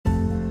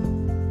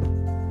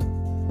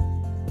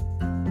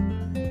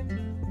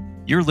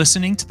You're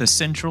listening to the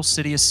Central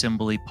City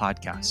Assembly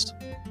podcast.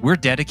 We're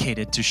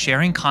dedicated to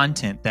sharing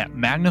content that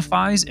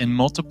magnifies and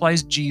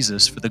multiplies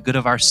Jesus for the good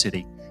of our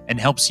city and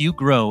helps you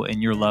grow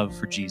in your love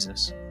for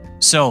Jesus.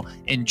 So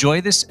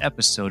enjoy this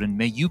episode and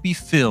may you be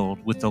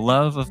filled with the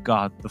love of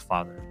God the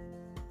Father.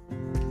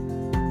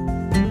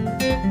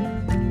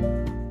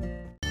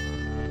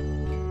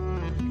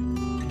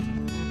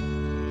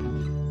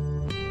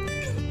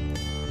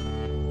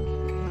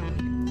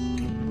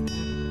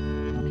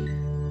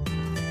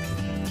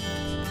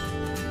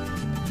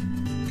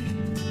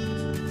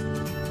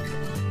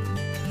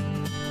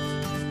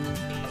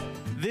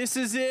 This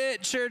is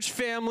it, church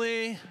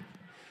family.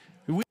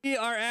 We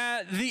are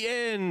at the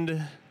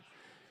end.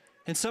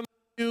 And some of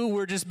you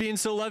were just being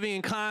so loving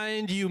and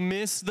kind. You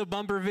missed the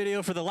bumper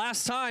video for the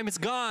last time. It's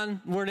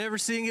gone. We're never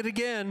seeing it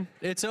again.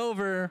 It's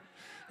over.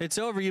 It's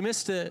over. You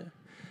missed it.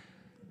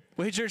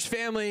 Well, hey, church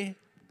family,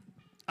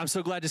 I'm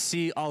so glad to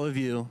see all of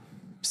you.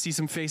 See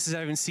some faces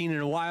I haven't seen in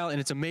a while, and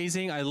it's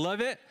amazing. I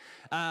love it.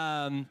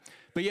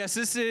 But yes,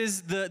 this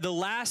is the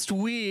last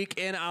week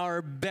in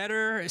our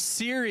Better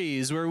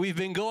series where we've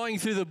been going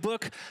through the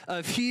book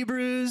of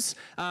Hebrews.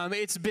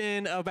 It's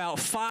been about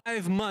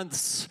 5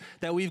 months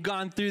that we've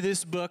gone through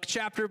this book,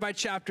 chapter by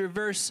chapter,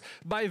 verse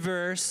by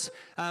verse.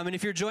 And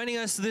if you're joining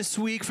us this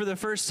week for the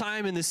first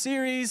time in the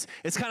series,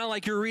 it's kind of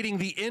like you're reading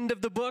the end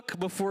of the book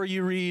before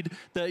you read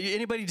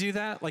anybody do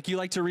that? Like you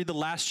like to read the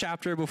last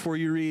chapter before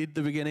you read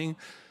the beginning?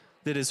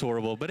 That is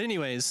horrible. But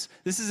anyways,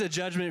 this is a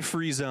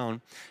judgment-free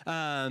zone.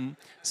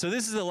 So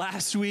this is the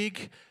last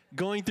week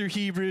going through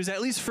Hebrews,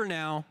 at least for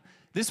now.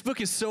 This book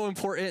is so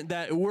important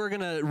that we're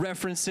going to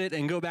reference it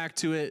and go back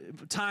to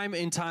it time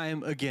and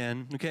time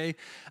again, okay?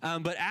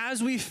 But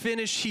as we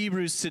finish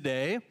Hebrews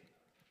today,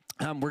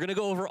 we're going to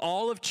go over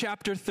all of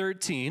chapter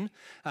 13,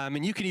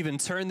 and you can even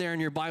turn there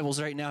in your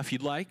Bibles right now if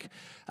you'd like.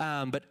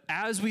 But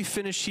as we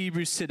finish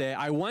Hebrews today,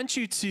 I want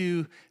you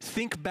to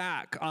think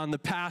back on the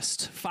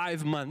past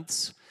 5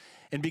 months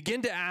and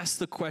begin to ask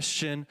the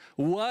question,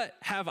 what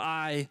have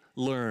I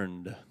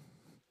learned?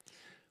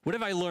 What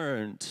have I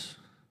learned?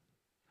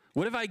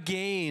 What have I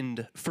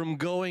gained from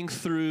going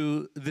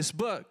through this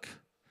book?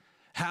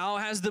 How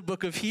has the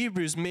book of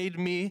Hebrews made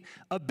me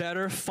a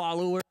better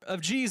follower of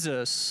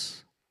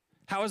Jesus?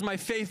 How has my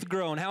faith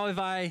grown? How have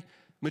I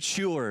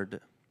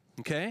matured?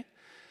 Okay?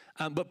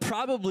 But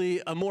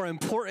probably a more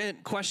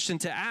important question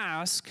to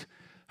ask,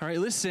 all right,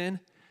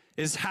 listen,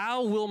 is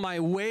how will my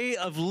way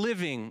of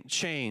living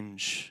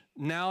change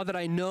now that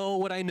I know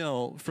what I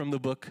know from the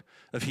book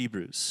of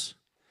Hebrews?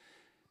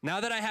 Now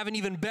that I have an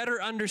even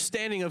better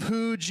understanding of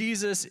who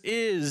Jesus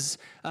is,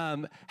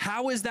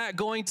 how is that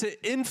going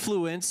to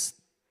influence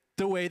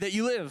the way that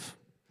you live?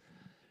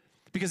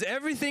 Because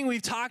everything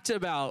we've talked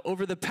about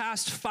over the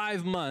past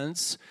 5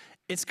 months,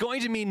 it's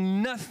going to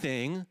mean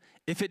nothing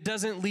if it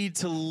doesn't lead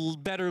to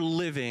better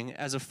living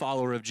as a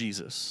follower of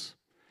Jesus.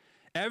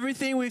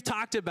 Everything we've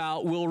talked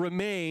about will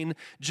remain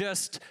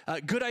just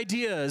good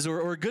ideas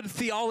or good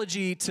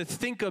theology to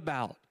think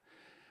about.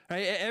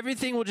 Right?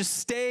 Everything will just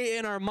stay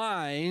in our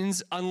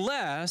minds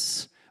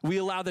unless we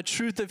allow the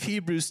truth of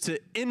Hebrews to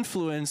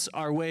influence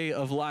our way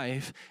of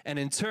life and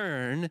in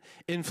turn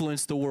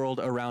influence the world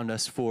around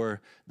us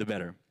for the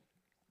better.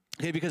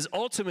 Okay, because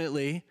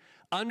ultimately,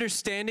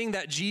 understanding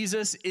that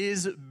Jesus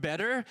is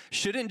better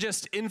shouldn't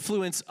just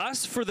influence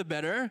us for the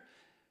better,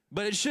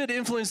 but it should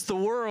influence the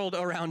world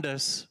around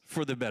us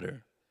for the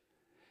better.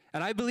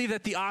 And I believe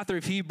that the author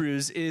of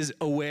Hebrews is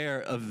aware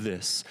of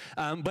this.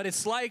 But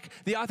it's like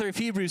the author of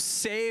Hebrews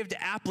saved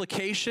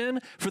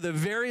application for the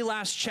very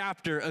last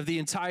chapter of the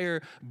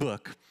entire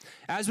book.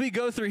 As we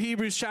go through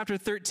Hebrews chapter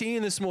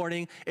 13 this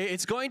morning,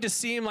 it's going to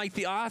seem like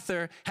the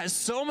author has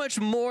so much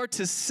more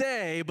to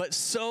say, but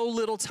so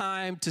little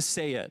time to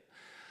say it.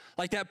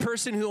 Like that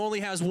person who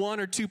only has 1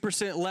 or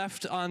 2%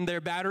 left on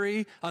their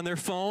battery, on their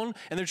phone,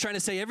 and they're trying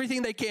to say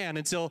everything they can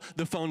until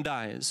the phone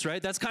dies,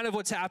 right? That's kind of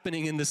what's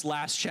happening in this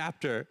last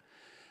chapter.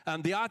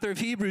 The author of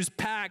Hebrews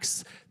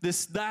packs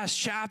this last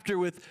chapter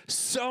with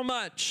so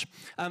much,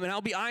 and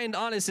I'll be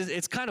honest,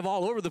 it's kind of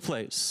all over the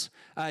place.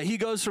 He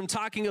goes from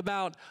talking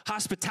about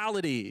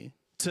hospitality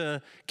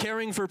to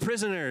caring for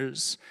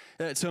prisoners,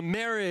 to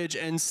marriage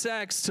and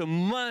sex, to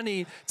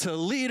money, to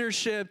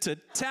leadership, to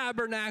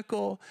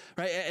tabernacle,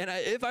 right? And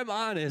if I'm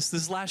honest,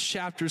 this last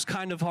chapter is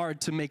kind of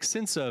hard to make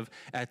sense of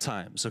at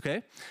times,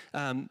 okay?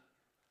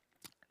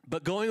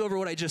 But going over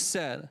what I just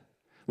said,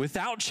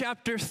 without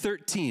chapter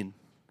 13,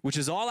 which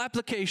is all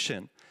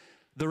application,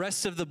 the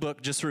rest of the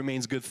book just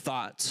remains good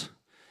thought,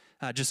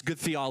 just good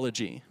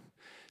theology.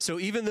 So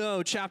even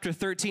though chapter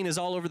 13 is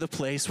all over the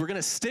place, we're going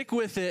to stick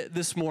with it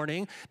this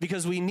morning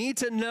because we need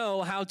to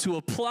know how to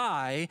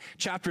apply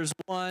chapters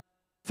 1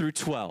 through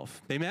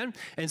 12. Amen?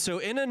 And so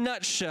in a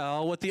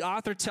nutshell, what the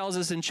author tells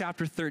us in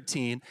chapter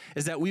 13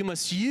 is that we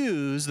must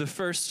use the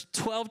first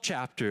 12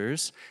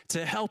 chapters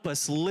to help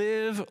us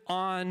live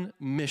on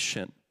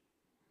mission.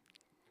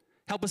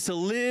 Help us to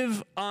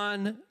live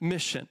on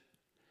mission.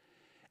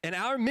 And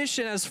our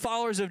mission as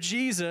followers of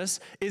Jesus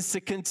is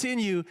to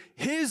continue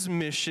his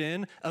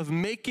mission of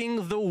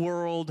making the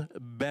world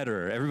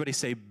better. Everybody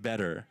say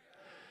better.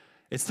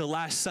 It's the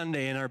last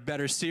Sunday in our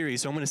Better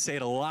series, so I'm going to say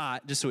it a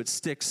lot just so it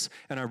sticks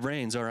in our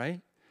brains, all right?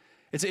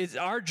 It's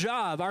our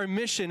job, our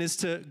mission is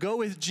to go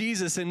with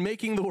Jesus in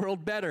making the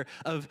world better,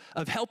 of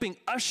helping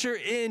usher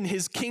in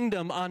his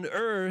kingdom on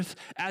earth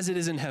as it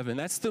is in heaven.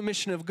 That's the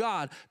mission of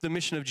God, the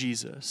mission of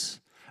Jesus.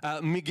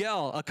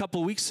 Miguel, a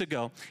couple weeks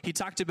ago, he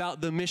talked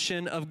about the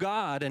mission of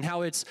God and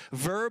how it's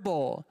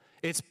verbal,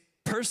 it's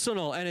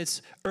personal, and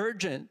it's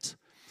urgent.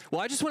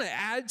 Well, I just want to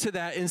add to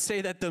that and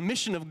say that the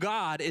mission of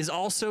God is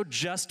also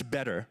just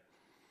better.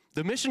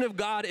 The mission of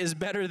God is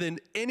better than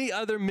any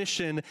other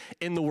mission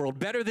in the world,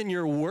 better than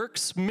your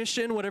works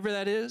mission, whatever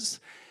that is,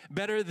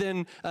 better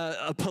than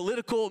a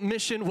political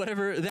mission,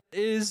 whatever that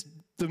is.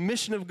 The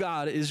mission of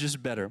God is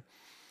just better.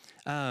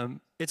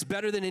 It's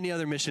better than any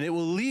other mission. It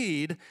will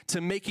lead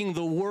to making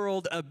the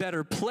world a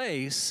better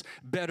place,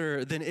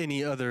 better than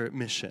any other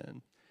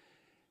mission.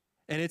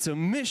 And it's a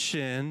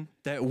mission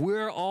that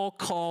we're all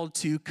called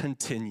to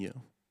continue.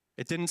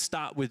 It didn't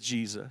stop with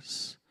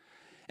Jesus.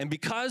 And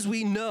because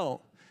we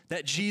know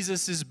that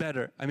Jesus is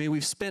better, I mean,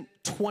 we've spent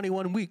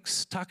 21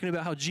 weeks talking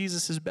about how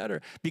Jesus is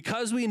better.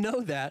 Because we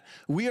know that,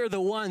 we are the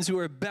ones who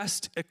are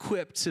best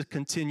equipped to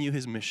continue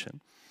his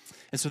mission.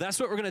 And so that's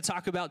what we're going to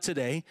talk about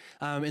today.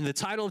 And the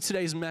title of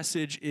today's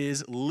message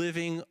is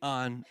Living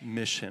on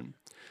Mission.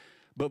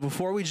 But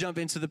before we jump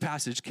into the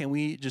passage, can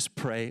we just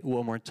pray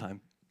one more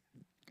time?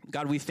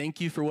 God, we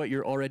thank you for what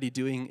you're already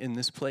doing in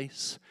this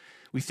place.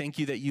 We thank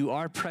you that you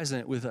are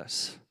present with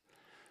us,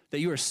 that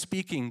you are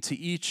speaking to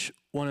each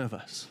one of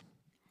us.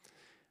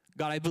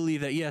 God, I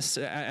believe that, yes,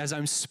 as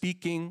I'm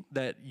speaking,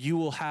 that you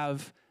will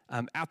have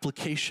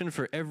application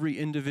for every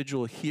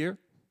individual here.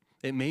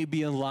 It may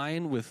be in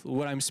line with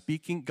what I'm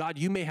speaking. God,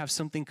 you may have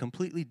something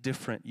completely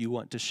different you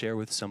want to share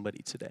with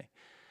somebody today.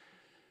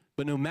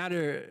 But no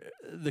matter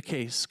the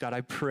case, God,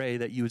 I pray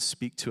that you would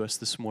speak to us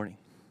this morning.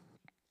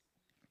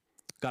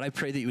 God, I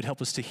pray that you would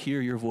help us to hear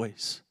your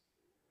voice.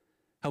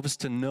 Help us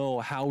to know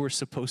how we're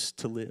supposed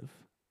to live.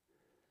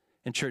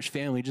 And church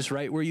family, just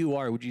right where you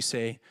are, would you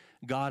say,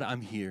 God, I'm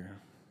here.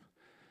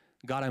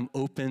 God, I'm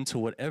open to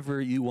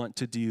whatever you want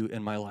to do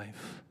in my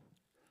life.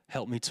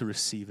 Help me to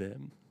receive it.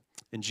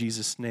 In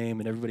Jesus' name,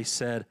 and everybody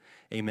said,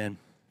 amen.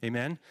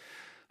 Amen.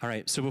 All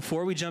right, so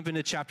before we jump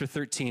into chapter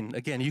 13,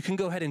 again, you can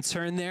go ahead and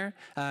turn there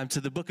to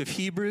the book of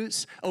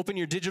Hebrews. Open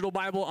your digital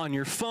Bible on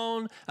your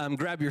phone.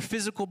 Grab your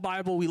physical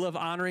Bible. We love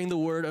honoring the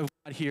word of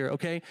God here,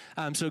 okay?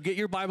 So get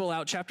your Bible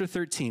out, chapter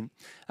 13.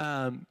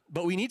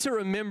 But we need to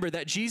remember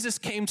that Jesus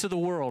came to the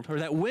world, or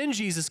that when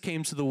Jesus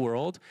came to the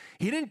world,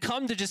 he didn't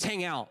come to just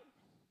hang out,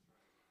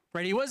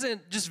 right? He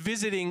wasn't just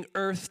visiting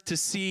earth to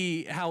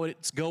see how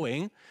it's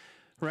going.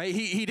 Right?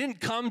 He didn't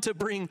come to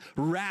bring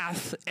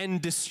wrath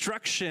and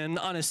destruction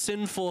on a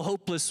sinful,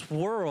 hopeless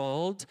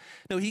world.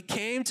 No, he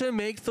came to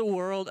make the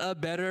world a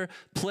better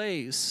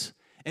place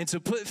and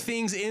to put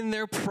things in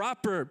their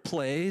proper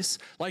place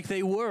like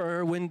they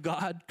were when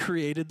God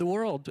created the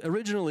world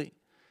originally.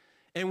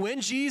 And when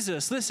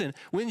Jesus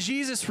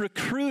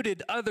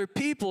recruited other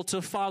people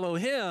to follow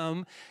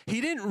him,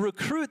 he didn't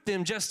recruit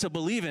them just to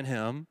believe in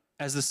him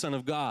as the Son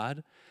of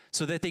God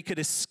so that they could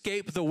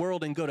escape the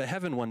world and go to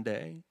heaven one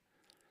day.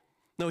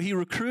 No, he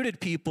recruited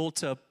people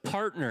to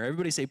partner.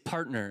 Everybody say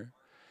partner.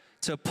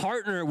 To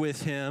partner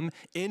with him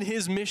in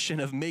his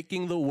mission of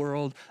making the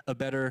world a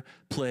better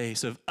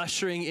place, of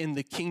ushering in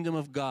the kingdom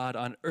of God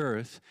on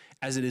earth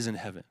as it is in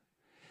heaven.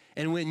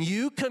 And when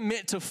you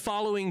commit to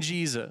following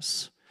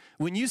Jesus,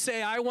 when you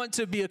say, I want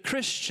to be a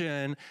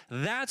Christian,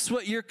 that's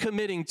what you're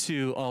committing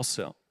to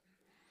also.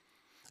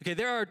 Okay,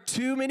 there are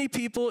too many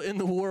people in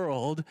the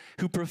world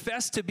who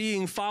profess to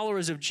being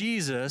followers of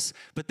Jesus,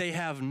 but they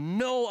have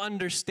no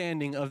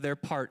understanding of their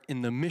part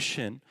in the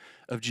mission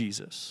of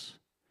Jesus.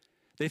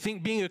 They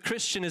think being a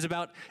Christian is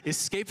about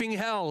escaping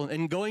hell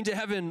and going to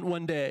heaven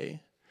one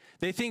day.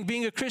 They think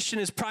being a Christian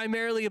is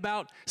primarily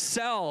about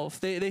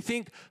self. They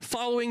think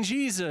following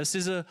Jesus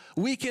is a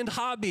weekend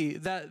hobby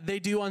that they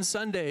do on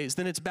Sundays.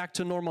 Then it's back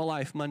to normal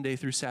life Monday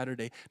through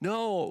Saturday.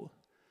 No.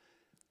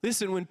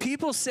 Listen, when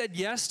people said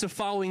yes to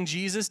following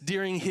Jesus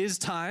during his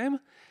time,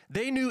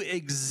 they knew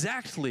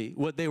exactly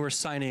what they were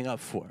signing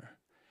up for.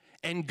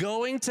 And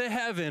going to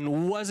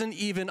heaven wasn't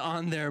even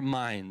on their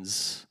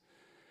minds.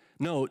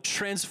 No,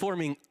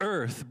 transforming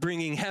earth,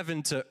 bringing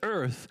heaven to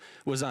earth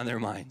was on their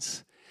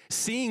minds.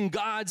 Seeing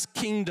God's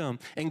kingdom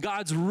and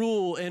God's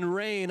rule and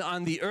reign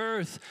on the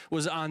earth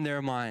was on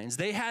their minds.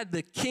 They had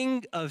the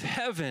King of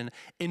heaven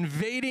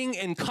invading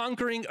and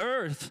conquering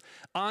earth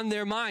on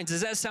their minds.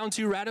 Does that sound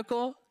too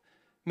radical?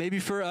 Maybe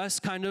for us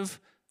kind of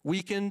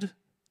weakened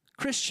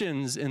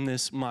Christians in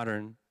this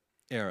modern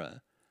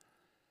era.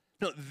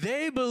 No,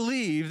 they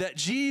believed that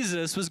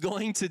Jesus was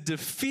going to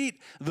defeat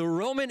the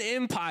Roman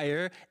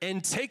Empire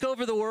and take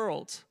over the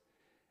world.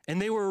 And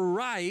they were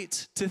right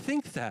to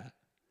think that.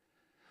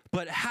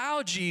 But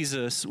how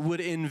Jesus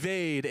would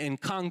invade and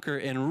conquer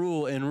and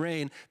rule and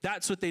reign,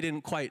 that's what they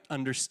didn't quite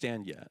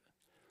understand yet.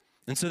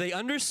 And so they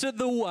understood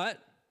the what,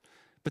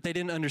 but they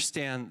didn't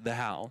understand the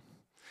how.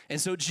 And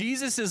so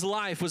Jesus'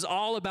 life was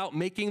all about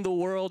making the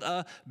world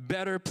a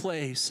better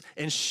place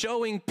and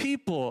showing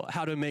people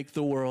how to make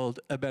the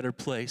world a better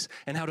place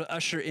and how to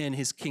usher in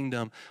his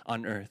kingdom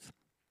on earth.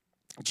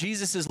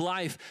 Jesus'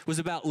 life was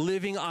about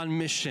living on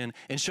mission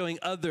and showing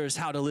others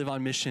how to live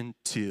on mission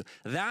too.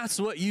 That's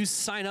what you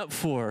sign up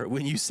for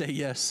when you say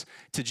yes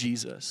to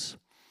Jesus.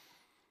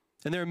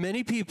 And there are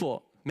many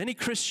people, many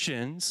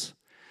Christians,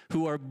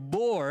 who are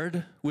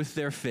bored with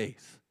their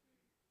faith.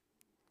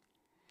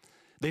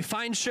 They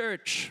find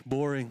church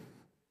boring.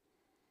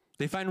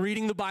 They find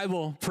reading the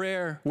Bible,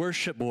 prayer,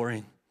 worship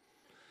boring.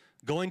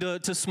 Going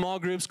to small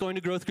groups, going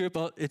to growth group,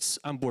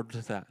 I'm bored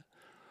with that.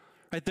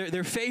 Right?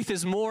 Their faith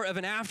is more of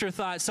an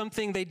afterthought,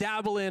 something they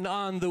dabble in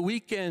on the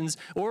weekends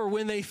or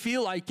when they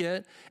feel like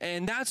it.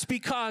 And that's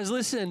because,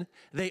 listen,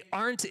 they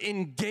aren't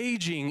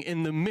engaging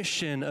in the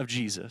mission of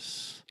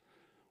Jesus.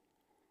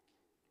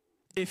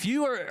 If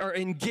you are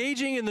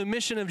engaging in the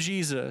mission of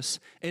Jesus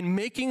and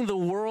making the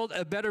world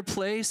a better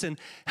place and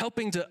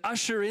helping to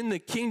usher in the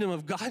kingdom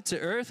of God to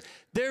earth,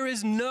 there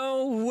is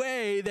no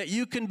way that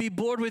you can be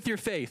bored with your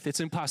faith.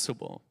 It's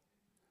impossible.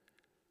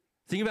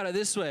 Think about it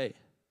this way.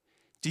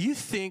 Do you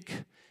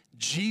think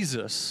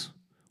Jesus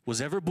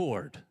was ever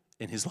bored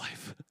in his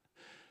life?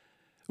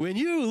 When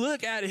you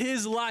look at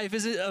his life,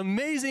 his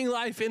amazing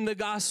life in the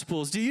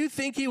Gospels, do you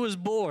think he was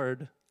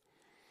bored?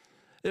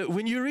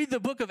 When you read the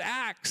book of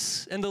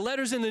Acts and the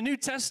letters in the New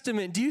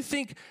Testament, do you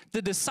think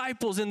the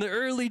disciples in the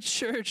early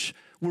church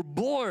were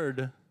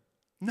bored?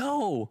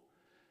 No,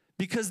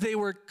 because they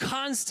were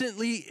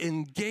constantly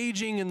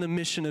engaging in the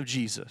mission of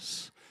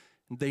Jesus.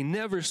 They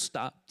never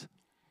stopped.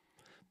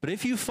 But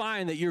if you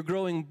find that you're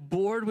growing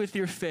bored with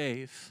your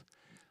faith,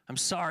 I'm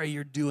sorry,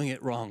 you're doing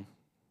it wrong.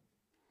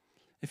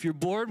 If you're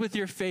bored with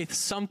your faith,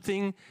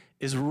 something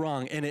is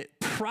wrong, and it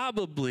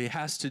probably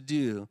has to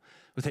do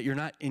with that you're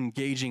not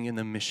engaging in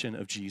the mission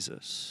of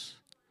Jesus.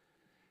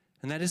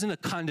 And that isn't a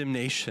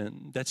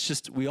condemnation. That's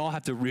just, we all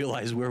have to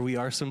realize where we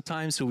are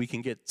sometimes so we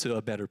can get to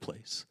a better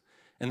place.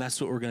 And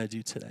that's what we're going to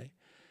do today.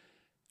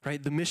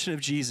 Right? The mission of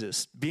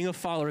Jesus, being a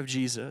follower of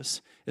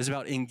Jesus, is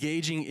about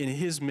engaging in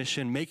his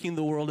mission, making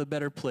the world a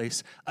better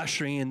place,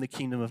 ushering in the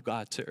kingdom of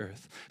God to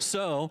earth.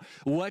 So,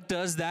 what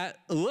does that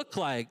look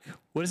like?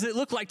 What does it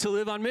look like to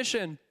live on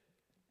mission?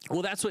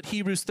 Well, that's what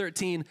Hebrews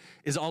 13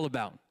 is all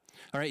about.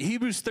 All right,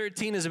 Hebrews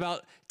 13 is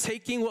about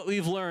taking what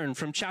we've learned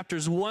from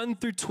chapters 1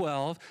 through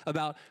 12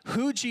 about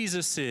who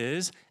Jesus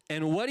is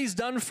and what he's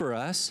done for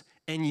us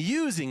and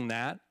using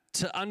that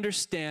to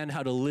understand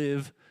how to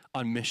live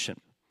on mission.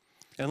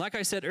 And like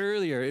I said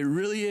earlier, it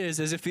really is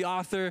as if the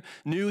author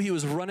knew he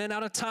was running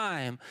out of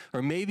time,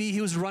 or maybe he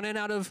was running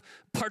out of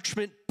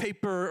parchment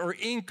paper or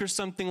ink or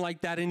something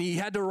like that, and he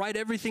had to write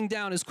everything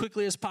down as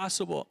quickly as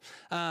possible.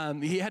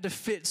 He had to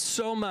fit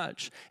so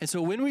much. And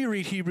so when we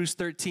read Hebrews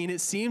 13,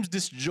 it seems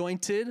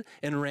disjointed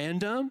and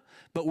random,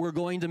 but we're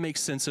going to make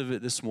sense of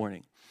it this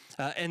morning.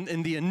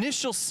 And the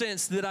initial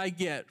sense that I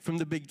get from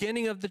the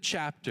beginning of the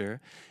chapter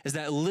is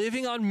that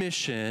living on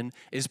mission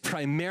is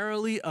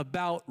primarily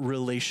about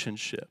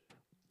relationship.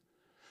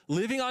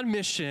 Living on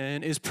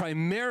mission is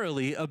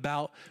primarily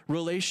about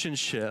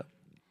relationship.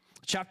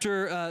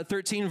 Chapter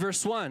 13,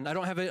 verse 1. I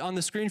don't have it on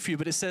the screen for you,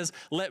 but it says,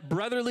 let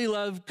brotherly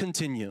love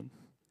continue.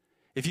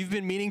 If you've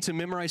been meaning to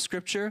memorize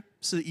scripture,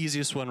 this is the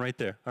easiest one right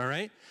there, all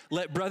right?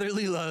 Let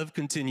brotherly love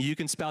continue. You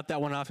can spout that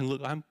one off and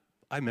look,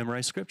 I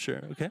memorize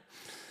scripture, okay?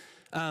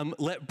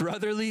 Let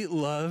brotherly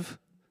love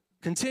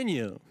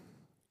continue.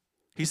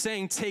 He's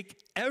saying take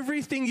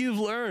everything you've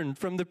learned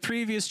from the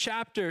previous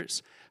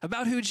chapters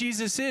about who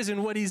Jesus is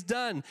and what he's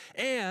done,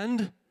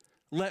 and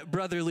let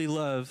brotherly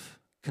love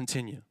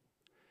continue.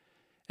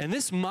 And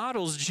this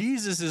models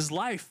Jesus'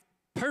 life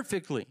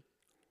perfectly.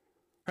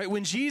 Right?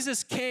 When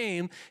Jesus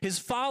came, his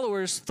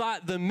followers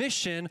thought the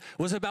mission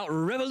was about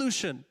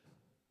revolution,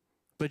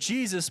 but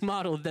Jesus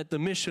modeled that the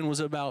mission was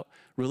about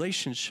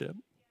relationship.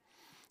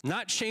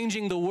 Not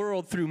changing the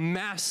world through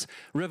mass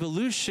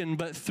revolution,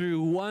 but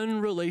through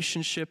one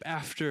relationship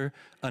after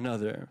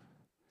another.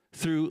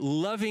 Through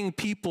loving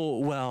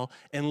people well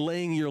and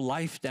laying your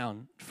life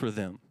down for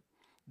them.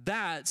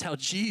 That's how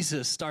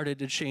Jesus started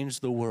to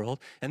change the world,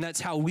 and that's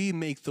how we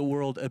make the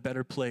world a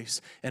better place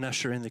and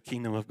usher in the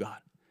kingdom of God.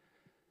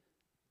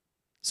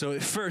 So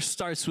it first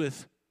starts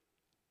with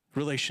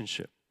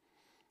relationship,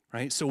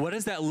 right? So what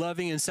does that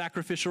loving and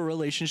sacrificial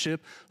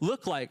relationship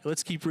look like?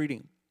 Let's keep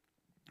reading.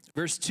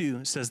 Verse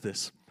 2 says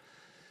this.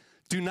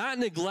 Do not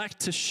neglect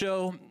to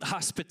show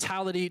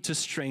hospitality to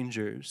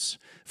strangers,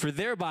 for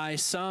thereby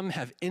some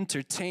have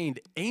entertained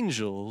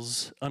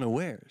angels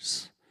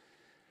unawares.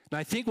 Now,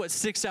 I think what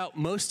sticks out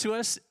most to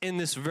us in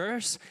this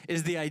verse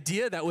is the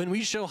idea that when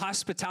we show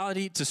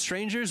hospitality to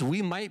strangers,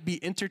 we might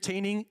be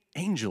entertaining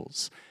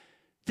angels.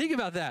 Think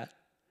about that.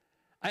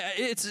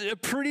 It's a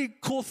pretty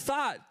cool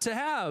thought to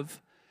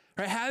have.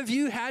 Right? Have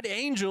you had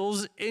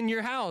angels in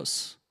your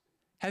house?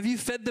 Have you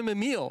fed them a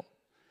meal?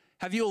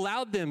 Have you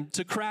allowed them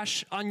to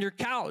crash on your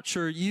couch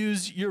or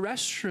use your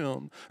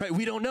restroom? Right?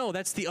 We don't know.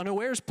 That's the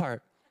unawares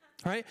part.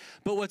 right?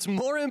 But what's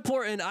more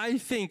important, I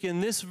think,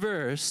 in this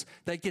verse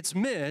that gets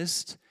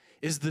missed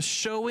is the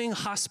showing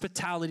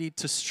hospitality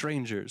to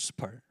strangers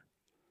part.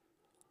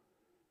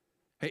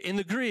 In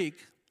the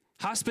Greek,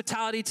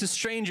 hospitality to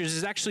strangers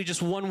is actually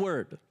just one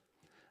word.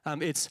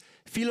 It's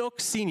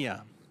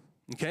philoxenia,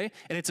 okay?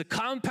 And it's a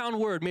compound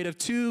word made of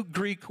two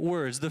Greek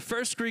words. The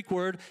first Greek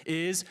word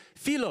is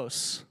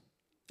philos,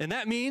 and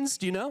that means,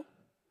 do you know?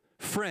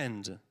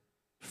 Friend.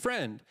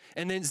 Friend.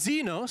 And then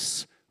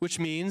xenos, which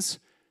means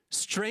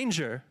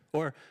stranger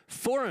or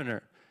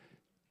foreigner.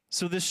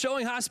 So this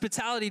showing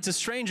hospitality to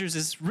strangers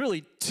is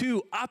really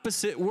two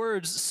opposite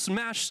words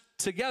smashed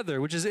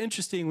together, which is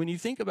interesting when you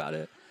think about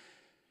it.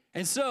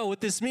 And so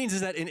what this means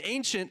is that in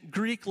ancient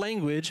Greek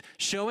language,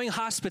 showing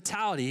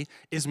hospitality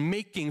is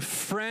making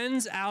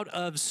friends out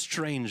of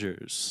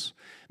strangers,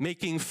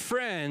 making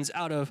friends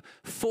out of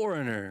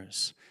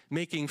foreigners,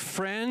 making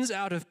friends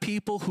out of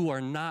people who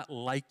are not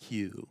like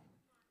you.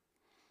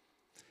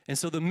 And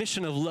so the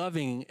mission of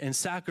loving and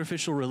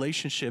sacrificial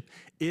relationship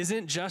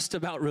isn't just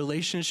about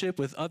relationship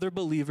with other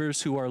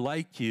believers who are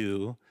like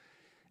you.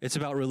 It's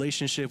about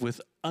relationship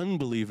with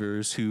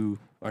unbelievers who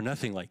are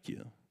nothing like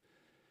you.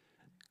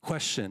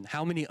 Question,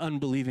 how many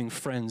unbelieving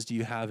friends do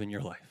you have in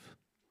your life?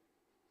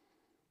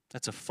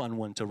 That's a fun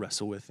one to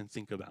wrestle with and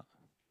think about.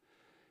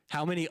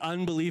 How many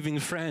unbelieving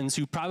friends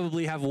who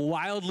probably have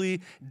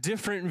wildly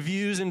different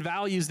views and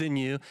values than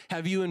you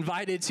have you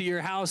invited to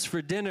your house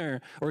for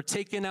dinner or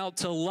taken out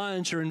to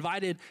lunch or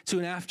invited to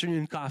an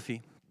afternoon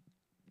coffee?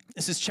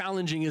 This is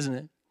challenging, isn't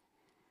it?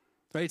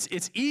 Right?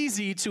 It's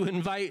easy to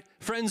invite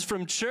friends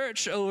from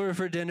church over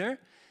for dinner.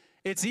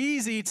 It's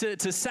easy to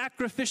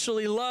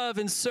sacrificially love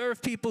and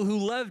serve people who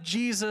love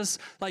Jesus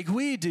like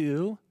we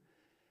do.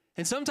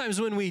 And sometimes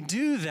when we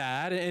do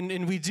that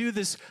and we do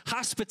this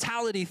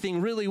hospitality thing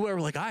really well, we're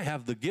like, I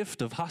have the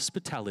gift of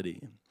hospitality.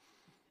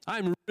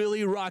 I'm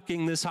really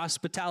rocking this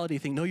hospitality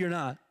thing. No, you're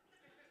not.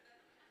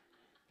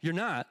 You're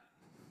not.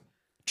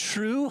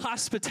 True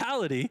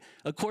hospitality,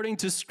 according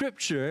to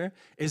Scripture,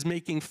 is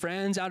making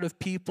friends out of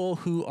people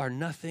who are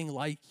nothing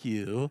like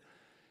you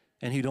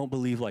and who don't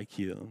believe like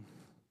you.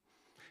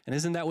 And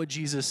isn't that what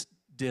Jesus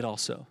did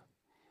also?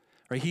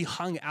 Right? He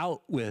hung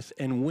out with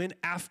and went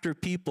after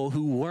people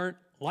who weren't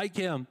like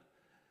him,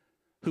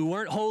 who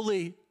weren't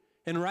holy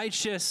and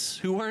righteous,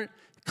 who weren't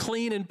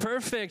clean and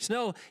perfect.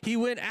 No, he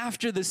went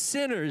after the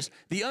sinners,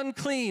 the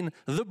unclean,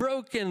 the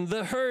broken,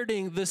 the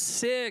hurting, the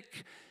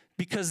sick,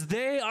 because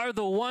they are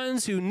the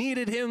ones who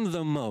needed him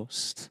the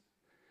most.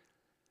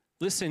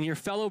 Listen, your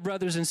fellow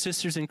brothers and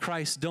sisters in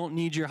Christ don't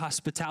need your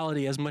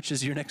hospitality as much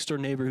as your next door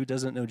neighbor who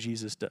doesn't know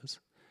Jesus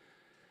does.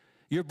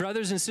 Your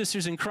brothers and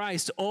sisters in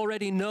Christ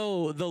already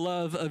know the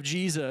love of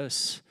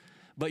Jesus,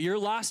 but your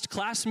lost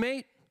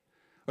classmate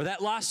or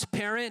that lost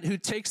parent who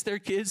takes their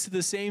kids to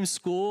the same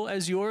school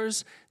as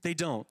yours, they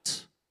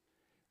don't.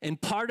 And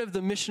part of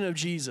the mission of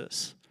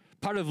Jesus,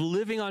 part of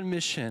living on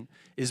mission,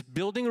 is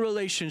building a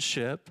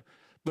relationship,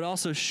 but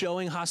also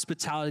showing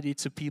hospitality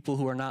to people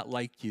who are not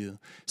like you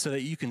so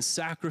that you can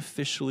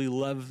sacrificially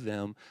love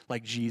them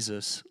like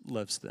Jesus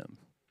loves them.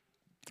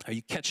 Are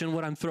you catching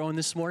what I'm throwing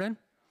this morning?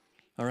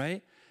 All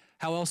right?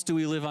 How else do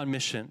we live on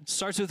mission?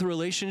 Starts with a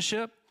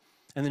relationship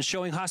and then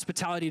showing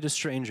hospitality to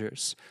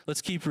strangers.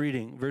 Let's keep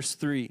reading. Verse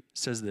 3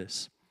 says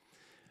this.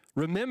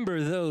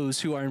 Remember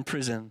those who are in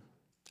prison,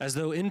 as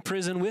though in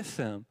prison with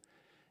them,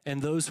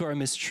 and those who are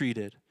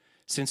mistreated,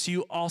 since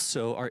you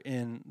also are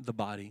in the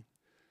body.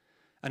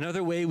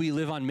 Another way we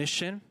live on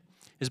mission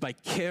is by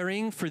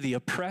caring for the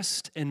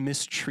oppressed and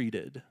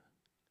mistreated.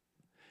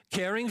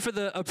 Caring for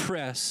the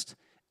oppressed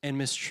and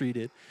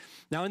mistreated.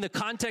 Now, in the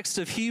context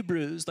of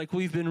Hebrews, like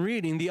we've been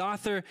reading, the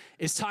author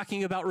is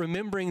talking about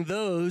remembering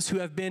those who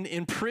have been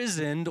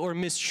imprisoned or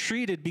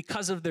mistreated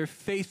because of their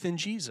faith in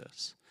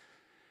Jesus.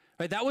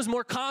 Right? That was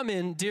more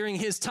common during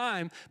his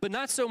time, but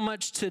not so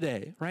much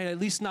today, right? At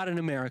least not in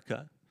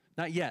America.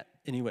 Not yet,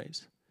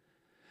 anyways.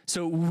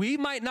 So we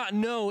might not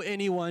know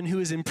anyone who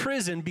is in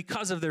prison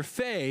because of their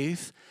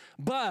faith,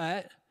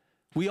 but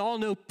we all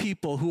know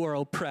people who are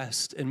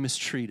oppressed and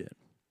mistreated.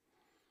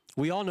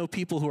 We all know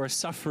people who are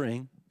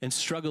suffering and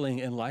struggling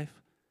in life.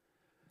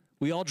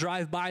 We all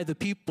drive by the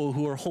people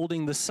who are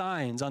holding the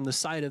signs on the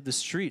side of the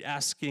street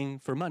asking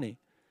for money.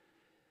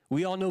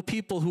 We all know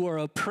people who are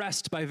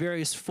oppressed by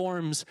various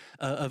forms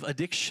of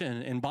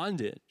addiction and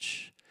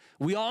bondage.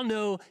 We all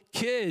know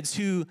kids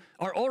who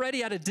are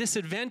already at a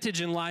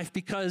disadvantage in life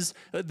because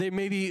they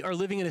maybe are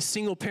living in a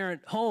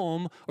single-parent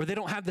home or they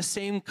don't have the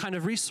same kind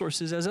of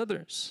resources as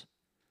others.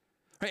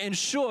 Right? And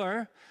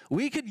sure,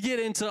 we could get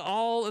into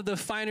all of the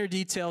finer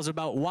details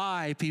about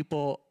why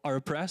people are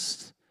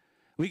oppressed.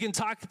 We can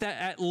talk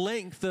at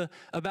length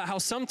about how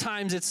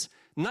sometimes it's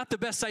not the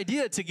best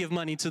idea to give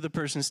money to the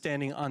person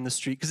standing on the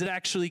street because it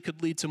actually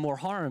could lead to more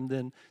harm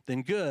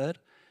than good.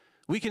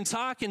 We can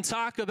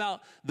talk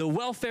about the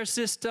welfare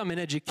system and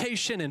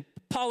education and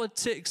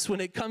politics when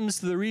it comes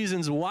to the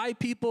reasons why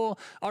people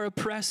are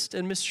oppressed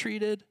and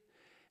mistreated.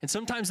 And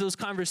sometimes those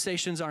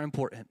conversations are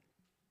important.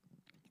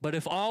 But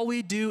if all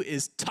we do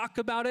is talk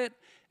about it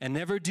and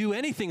never do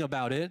anything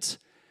about it,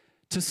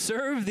 to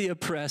serve the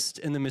oppressed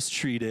and the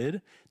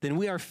mistreated, then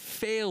we are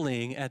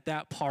failing at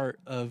that part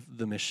of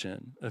the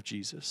mission of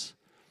Jesus.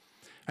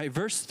 All right,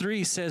 verse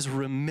 3 says,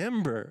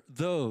 remember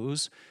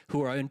those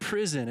who are in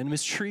prison and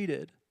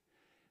mistreated.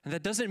 And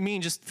that doesn't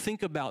mean just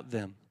think about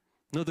them.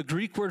 No, the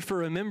Greek word for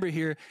remember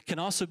here can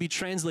also be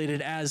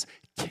translated as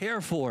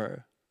care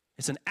for.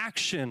 It's an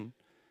action,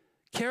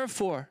 care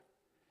for.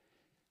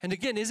 And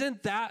again,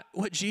 isn't that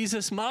what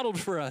Jesus modeled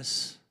for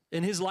us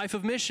in his life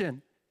of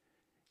mission?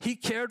 He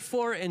cared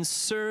for and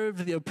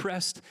served the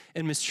oppressed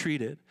and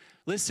mistreated.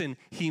 Listen,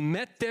 he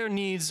met their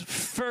needs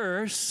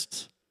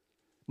first,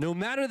 no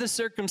matter the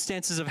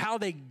circumstances of how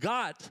they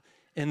got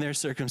in their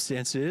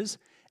circumstances,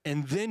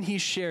 and then he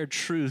shared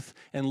truth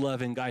and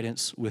love and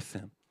guidance with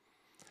them.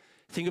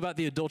 Think about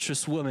the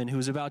adulterous woman who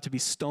was about to be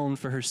stoned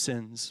for her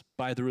sins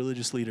by the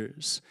religious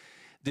leaders.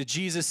 Did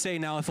Jesus say,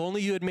 now, if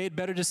only you had made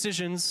better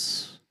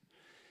decisions,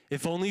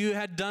 if only you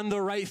had done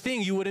the right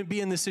thing, you wouldn't be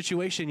in this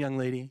situation, young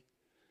lady?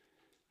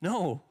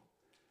 No.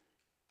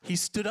 He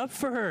stood up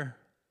for her.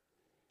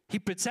 He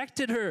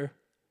protected her.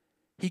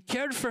 He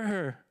cared for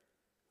her.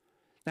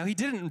 Now, he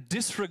didn't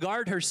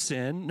disregard her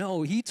sin.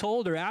 No, he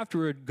told her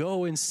afterward,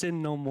 go and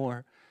sin no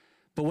more.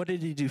 But what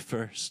did he do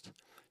first?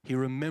 He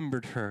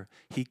remembered her.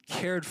 He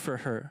cared for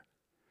her.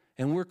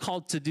 And we're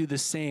called to do the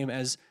same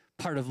as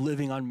part of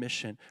living on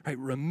mission, right?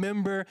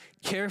 Remember,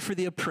 care for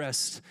the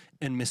oppressed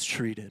and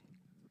mistreated.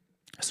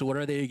 So what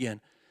are they again?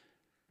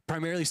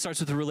 Primarily starts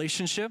with a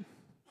relationship.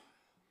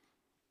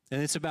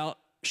 And it's about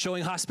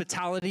showing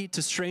hospitality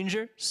to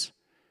strangers.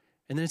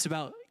 And then it's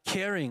about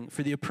caring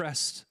for the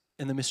oppressed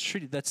and the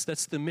mistreated.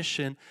 That's the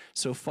mission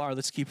so far.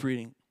 Let's keep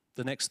reading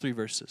the next 3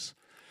 verses.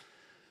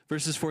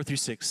 Verses 4 through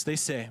 6, they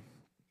say,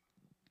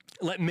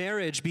 let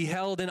marriage be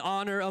held in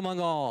honor among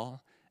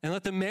all, and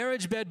let the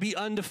marriage bed be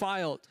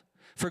undefiled.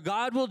 For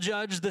God will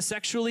judge the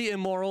sexually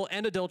immoral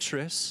and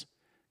adulterous.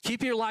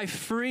 Keep your life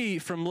free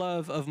from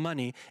love of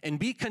money, and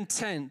be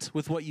content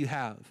with what you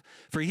have.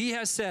 For he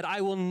has said, I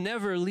will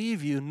never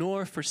leave you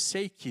nor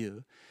forsake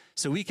you.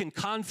 So we can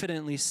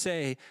confidently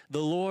say,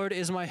 the Lord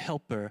is my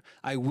helper.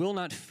 I will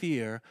not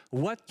fear.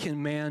 What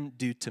can man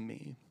do to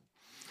me?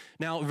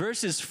 Now,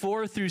 verses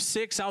 4 through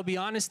 6, I'll be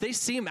honest, they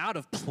seem out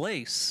of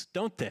place,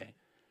 don't they?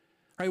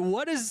 All right,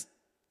 what does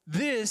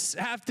this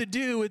have to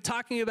do with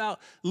talking about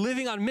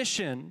living on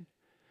mission?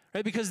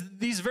 Right, because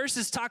these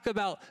verses talk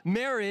about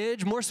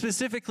marriage, more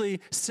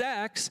specifically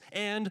sex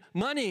and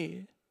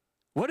money.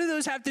 What do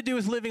those have to do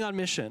with living on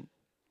mission?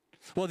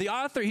 Well, the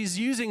author, he's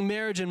using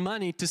marriage and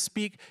money to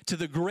speak to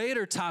the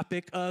greater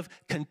topic of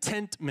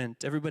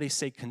contentment. Everybody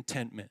say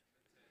contentment.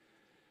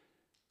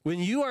 When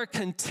you are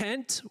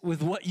content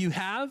with what you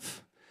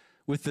have,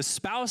 with the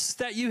spouse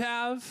that you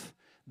have,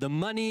 the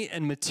money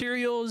and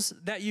materials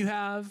that you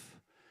have,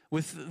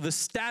 with the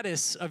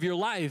status of your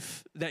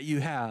life that you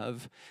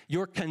have,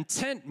 your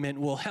contentment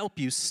will help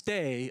you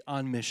stay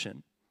on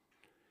mission.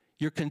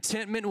 Your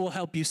contentment will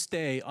help you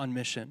stay on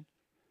mission.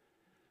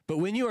 But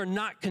when you are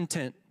not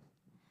content,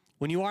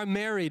 when you are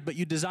married but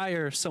you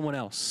desire someone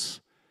else,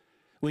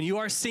 when you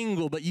are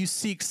single but you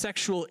seek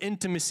sexual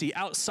intimacy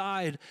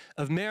outside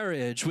of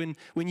marriage, when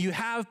you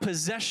have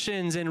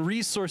possessions and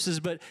resources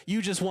but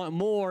you just want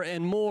more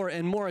and more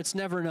and more, it's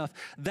never enough.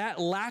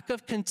 That lack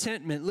of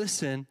contentment,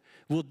 listen,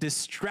 will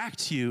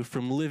distract you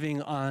from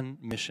living on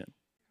mission.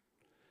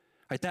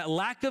 Right? That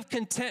lack of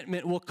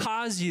contentment will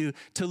cause you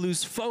to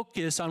lose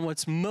focus on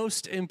what's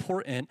most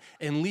important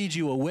and lead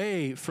you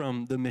away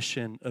from the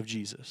mission of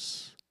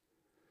Jesus.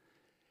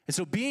 And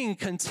so being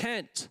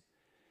content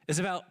is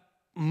about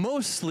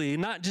mostly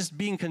not just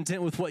being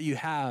content with what you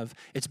have,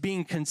 it's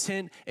being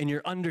content in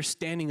your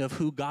understanding of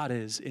who God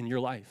is in your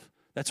life.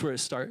 That's where it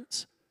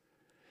starts.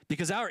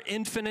 Because our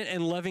infinite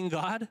and loving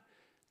God,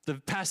 the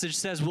passage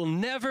says, will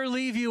never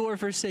leave you or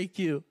forsake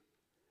you.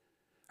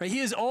 Right? He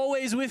is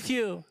always with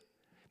you,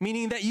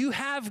 meaning that you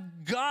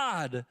have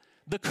God,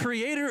 the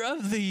creator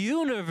of the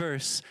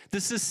universe,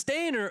 the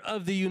sustainer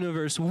of the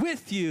universe,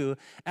 with you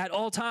at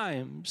all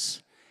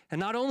times. And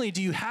not only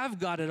do you have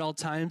God at all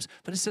times,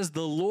 but it says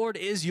the Lord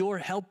is your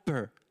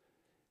helper.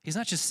 He's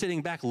not just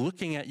sitting back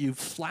looking at you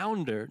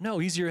flounder. No,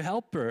 he's your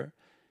helper.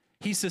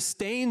 He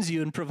sustains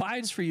you and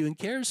provides for you and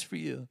cares for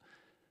you.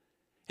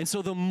 And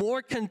so the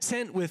more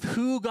content with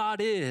who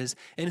God is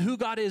and who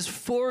God is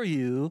for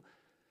you,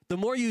 the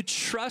more you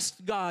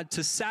trust God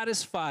to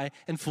satisfy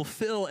and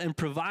fulfill and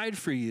provide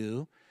for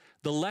you,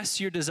 the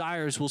less your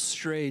desires will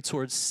stray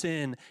towards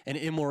sin and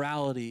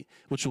immorality,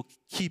 which will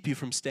keep you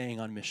from staying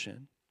on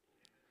mission.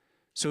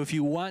 So if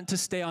you want to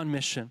stay on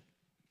mission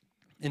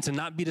and to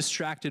not be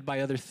distracted by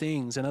other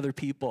things and other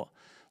people,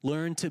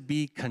 learn to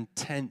be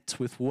content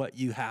with what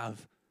you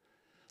have.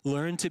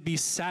 Learn to be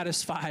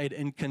satisfied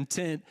and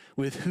content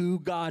with who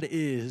God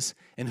is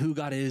and who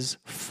God is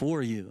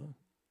for you.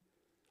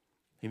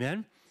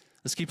 Amen?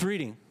 Let's keep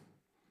reading.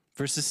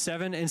 Verses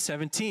 7 and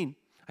 17.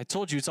 I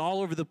told you it's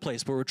all over the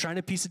place, but we're trying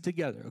to piece it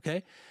together,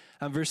 okay?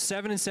 Verse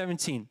 7 and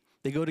 17,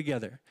 they go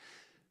together.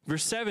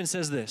 Verse 7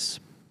 says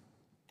this.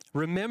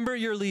 Remember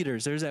your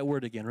leaders. There's that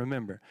word again,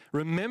 remember.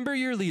 Remember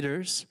your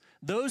leaders,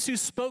 those who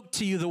spoke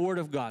to you the word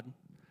of God.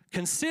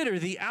 Consider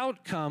the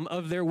outcome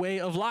of their way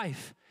of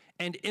life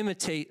and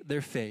imitate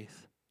their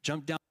faith.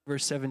 Jump down to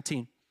verse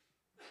 17.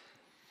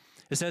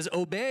 It says,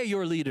 obey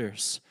your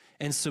leaders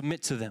and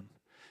submit to them,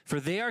 for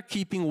they are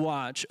keeping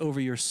watch over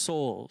your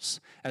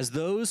souls as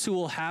those who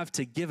will have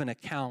to give an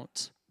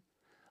account.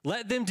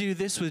 Let them do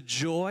this with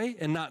joy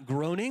and not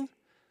groaning,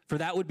 for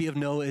that would be of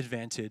no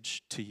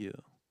advantage to you.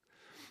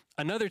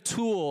 Another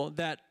tool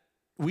that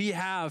we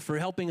have for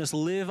helping us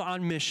live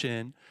on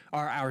mission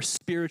are our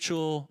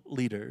spiritual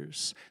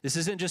leaders. This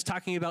isn't just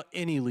talking about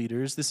any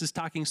leaders. This is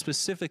talking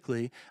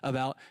specifically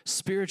about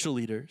spiritual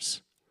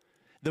leaders.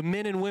 The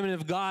men and women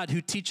of God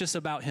who teach us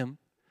about him,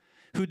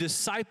 who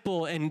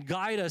disciple and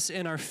guide us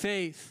in our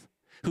faith,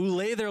 who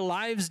lay their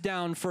lives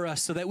down for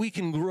us so that we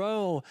can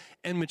grow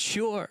and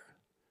mature.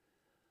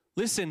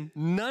 Listen,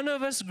 none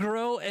of us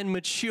grow and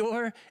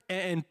mature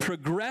and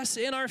progress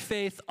in our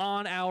faith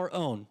on our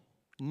own.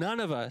 None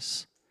of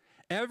us.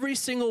 Every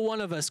single one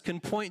of us can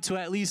point to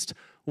at least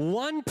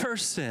one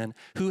person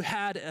who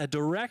had a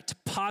direct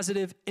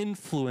positive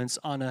influence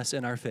on us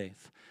in our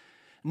faith.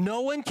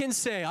 No one can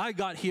say, I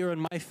got here in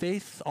my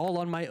faith all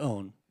on my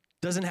own.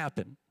 Doesn't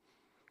happen.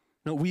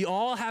 No, we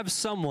all have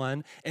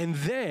someone, and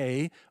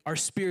they are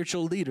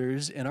spiritual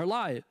leaders in our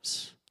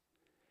lives.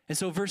 And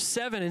so verse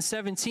 7 and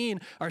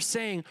 17 are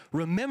saying,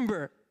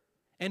 remember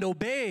and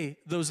obey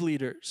those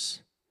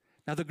leaders.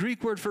 Now, the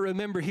Greek word for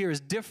remember here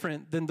is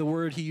different than the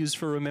word he used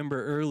for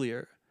remember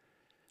earlier.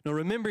 Now,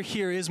 remember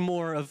here is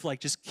more of like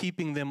just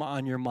keeping them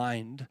on your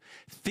mind,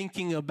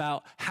 thinking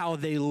about how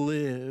they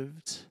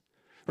lived,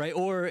 right?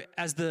 Or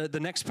as the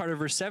next part of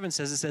verse 7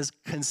 says, it says,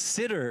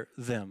 consider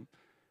them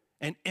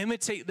and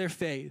imitate their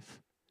faith.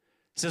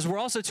 It says we're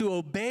also to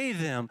obey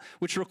them,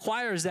 which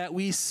requires that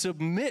we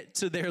submit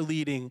to their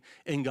leading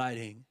and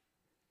guiding.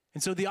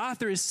 And so the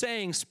author is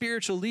saying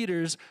spiritual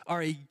leaders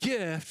are a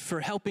gift for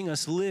helping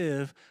us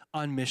live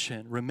on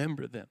mission.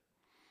 Remember them.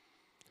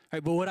 All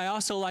right, but what I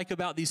also like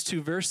about these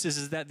two verses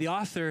is that the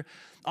author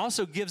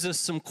also gives us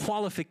some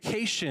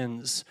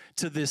qualifications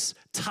to this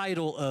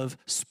title of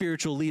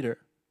spiritual leader.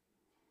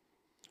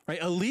 Right?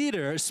 A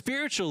leader, a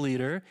spiritual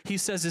leader, he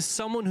says, is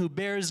someone who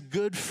bears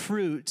good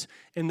fruit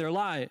in their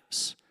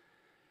lives.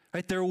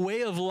 Right? Their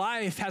way of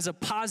life has a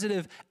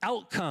positive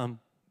outcome.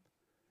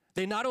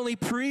 They not only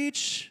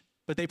preach,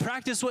 but they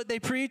practice what they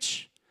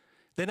preach.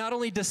 They not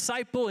only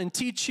disciple and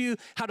teach you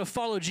how to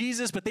follow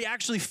Jesus, but they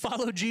actually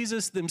follow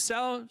Jesus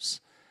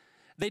themselves.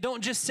 They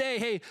don't just say,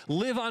 hey,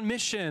 live on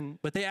mission,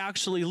 but they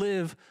actually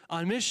live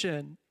on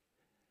mission.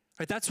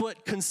 Right? That's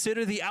what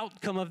consider the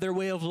outcome of their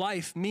way of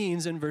life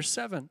means in verse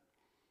 7.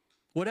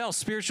 What else?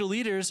 Spiritual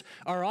leaders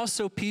are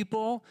also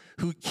people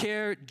who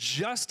care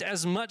just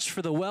as much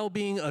for the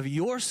well-being of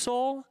your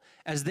soul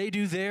as they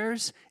do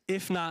theirs,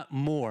 if not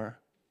more,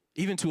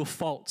 even to a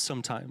fault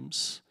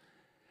sometimes.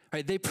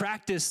 Right? They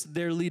practice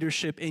their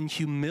leadership in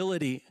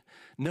humility,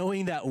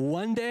 knowing that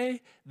one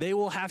day they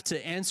will have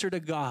to answer to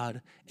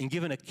God and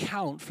give an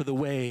account for the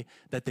way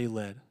that they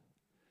led.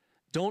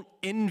 Don't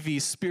envy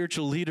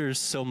spiritual leaders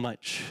so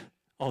much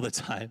all the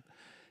time,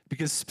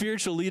 because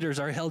spiritual leaders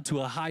are held to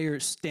a higher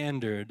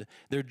standard.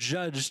 They're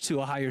judged to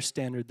a higher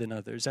standard than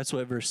others. That's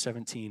what verse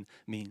 17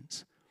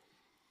 means.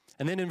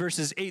 And then in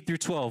verses 8 through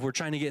 12, we're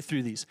trying to get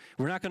through these.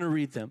 We're not going to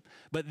read them.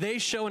 But they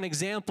show an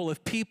example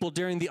of people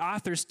during the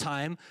author's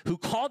time who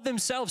called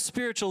themselves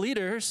spiritual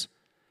leaders,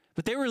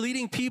 but they were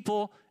leading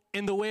people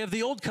in the way of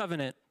the old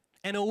covenant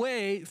and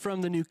away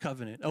from the new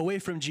covenant, away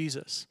from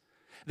Jesus.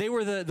 They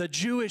were the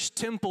Jewish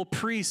temple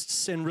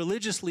priests and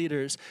religious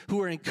leaders who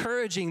were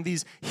encouraging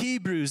these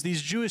Hebrews,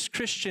 these Jewish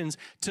Christians,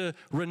 to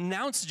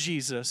renounce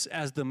Jesus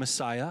as the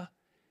Messiah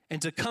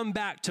and to come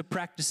back to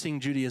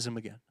practicing Judaism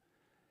again.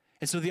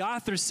 And so the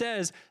author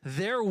says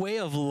their way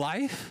of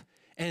life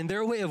and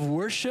their way of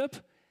worship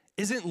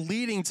isn't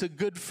leading to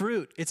good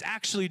fruit. It's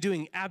actually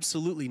doing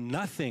absolutely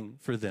nothing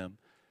for them.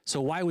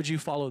 So why would you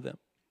follow them?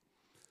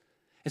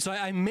 And so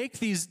I make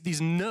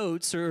these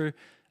notes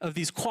of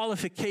these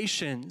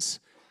qualifications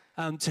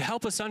to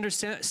help us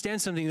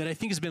understand something that I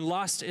think has been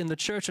lost in the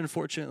church,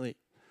 unfortunately.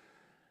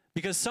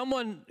 Because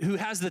someone who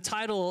has the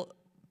title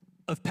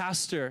of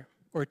pastor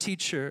or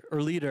teacher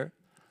or leader,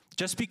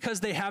 just because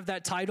they have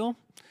that title,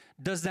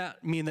 does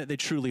that mean that they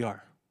truly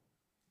are?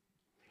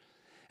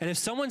 And if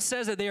someone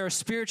says that they are a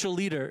spiritual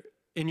leader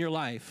in your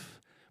life,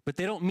 but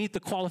they don't meet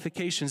the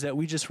qualifications that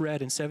we just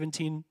read in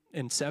 17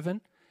 and 7,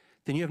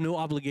 then you have no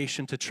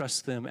obligation to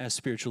trust them as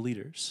spiritual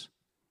leaders.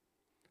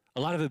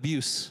 A lot of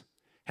abuse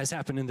has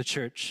happened in the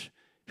church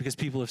because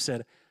people have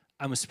said,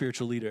 I'm a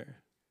spiritual leader,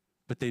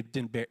 but they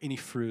didn't bear any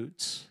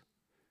fruits.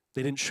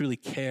 They didn't truly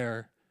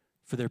care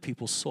for their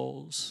people's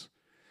souls.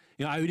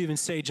 You know, I would even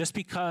say just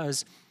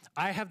because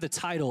I have the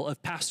title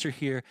of pastor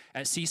here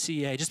at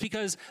CCA, just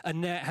because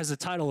Annette has the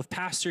title of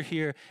pastor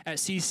here at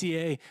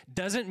CCA,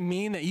 doesn't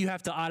mean that you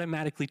have to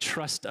automatically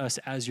trust us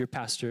as your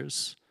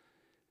pastors.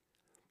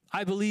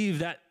 I believe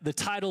that the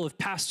title of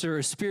pastor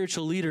or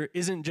spiritual leader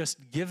isn't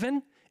just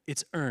given,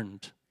 it's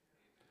earned.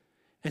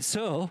 And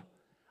so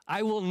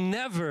I will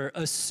never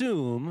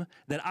assume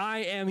that I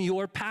am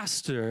your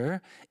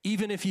pastor,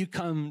 even if you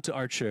come to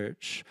our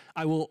church.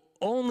 I will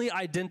only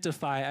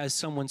identify as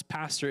someone's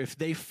pastor if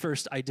they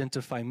first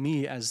identify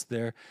me as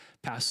their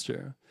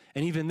pastor.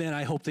 And even then,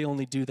 I hope they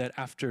only do that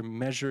after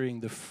measuring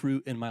the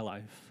fruit in my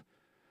life.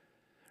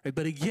 Right?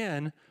 But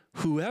again,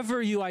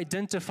 whoever you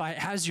identify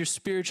as your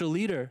spiritual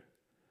leader,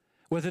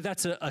 whether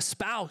that's a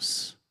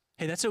spouse,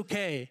 hey, that's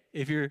okay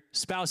if your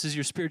spouse is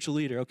your spiritual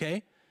leader,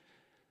 okay?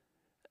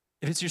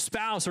 If it's your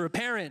spouse or a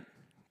parent,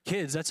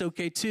 kids, that's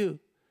okay too.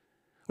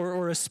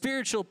 Or a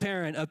spiritual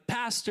parent, a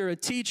pastor, a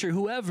teacher,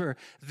 whoever,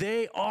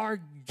 they are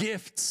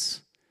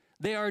gifts.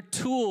 They are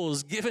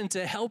tools given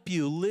to help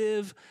you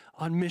live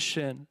on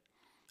mission.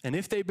 And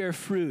if they bear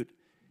fruit,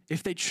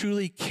 if they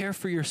truly care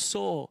for your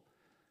soul,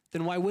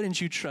 then why wouldn't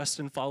you trust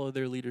and follow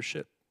their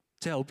leadership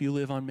to help you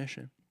live on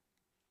mission?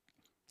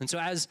 And so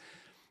as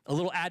a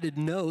little added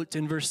note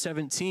in verse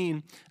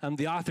 17,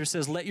 the author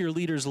says, let your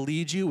leaders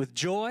lead you with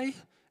joy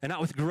and not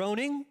with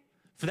groaning,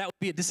 for that would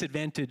be a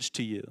disadvantage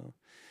to you.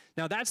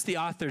 Now, that's the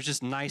author's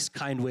just nice,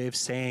 kind way of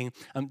saying,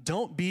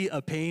 don't be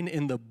a pain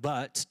in the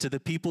butt to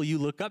the people you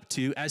look up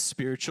to as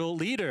spiritual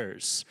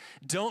leaders.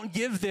 Don't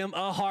give them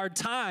a hard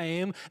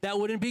time. That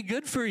wouldn't be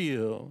good for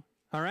you,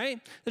 all right?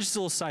 That's just a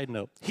little side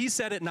note. He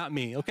said it, not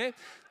me, okay?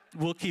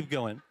 We'll keep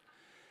going.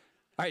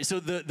 All right, so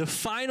the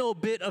final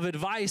bit of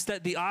advice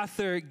that the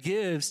author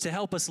gives to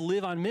help us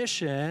live on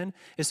mission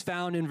is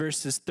found in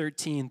verses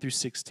 13 through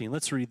 16.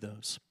 Let's read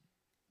those.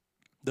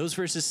 Those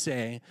verses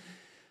say,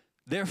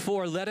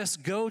 therefore, let us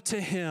go to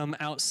him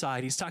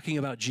outside. He's talking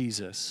about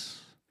Jesus.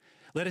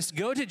 Let us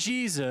go to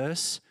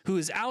Jesus, who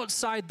is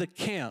outside the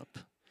camp,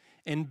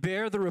 and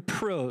bear the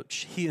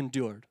reproach he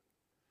endured.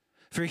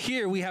 For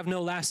here we have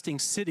no lasting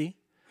city,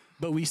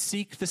 but we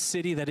seek the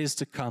city that is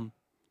to come.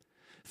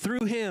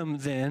 Through him,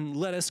 then,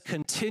 let us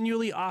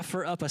continually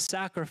offer up a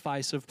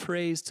sacrifice of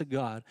praise to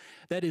God.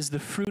 That is the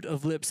fruit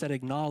of lips that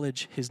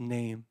acknowledge his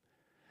name.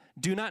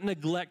 Do not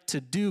neglect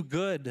to do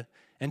good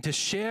and to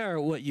share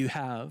what you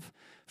have,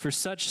 for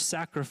such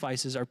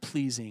sacrifices are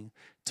pleasing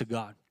to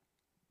God.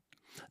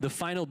 The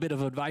final bit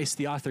of advice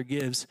the author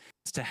gives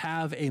is to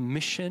have a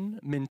mission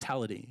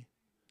mentality.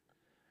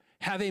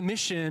 Have a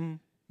mission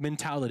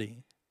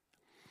mentality.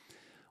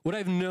 What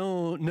I've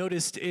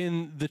noticed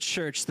in the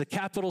church, the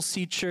capital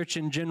C church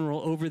in general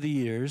over the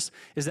years,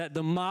 is that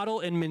the model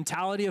and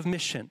mentality of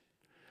mission,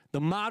 the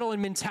model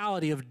and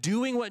mentality of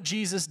doing what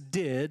Jesus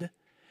did,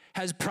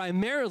 has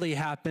primarily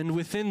happened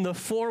within the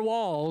four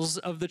walls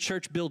of the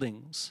church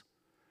buildings.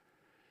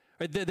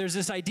 Right? There's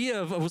this idea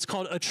of what's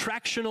called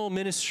attractional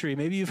ministry.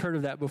 Maybe you've heard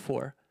of that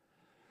before.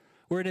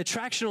 Where in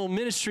attractional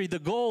ministry, the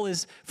goal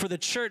is for the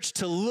church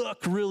to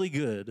look really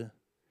good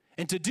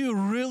and to do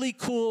really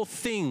cool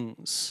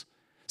things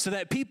so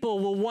that people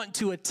will want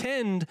to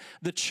attend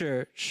the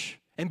church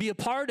and be a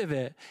part of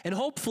it. And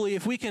hopefully,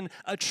 if we can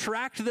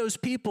attract those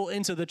people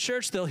into the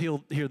church, they'll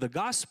hear the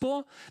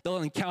gospel, they'll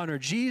encounter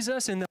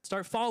Jesus, and they'll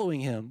start following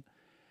him.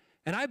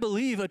 And I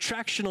believe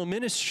attractional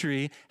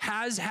ministry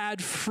has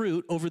had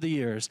fruit over the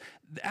years.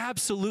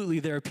 Absolutely,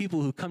 there are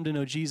people who come to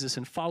know Jesus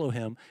and follow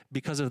him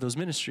because of those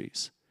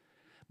ministries.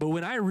 But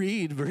when I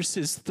read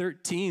verses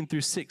 13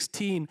 through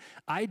 16,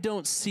 I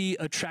don't see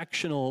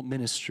attractional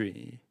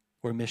ministry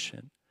or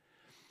mission.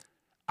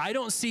 I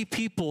don't see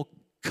people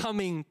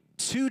coming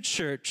to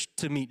church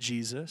to meet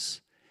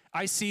Jesus.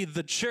 I see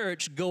the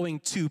church going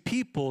to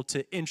people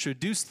to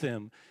introduce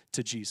them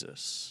to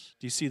Jesus.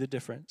 Do you see the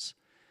difference?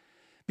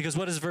 Because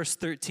what does verse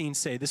 13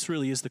 say? This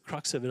really is the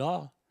crux of it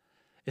all.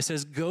 It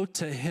says, go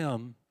to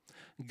him,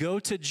 go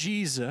to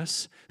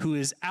Jesus who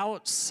is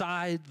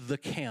outside the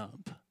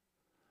camp.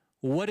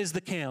 What is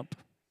the camp?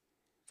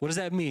 What does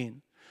that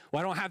mean? Well,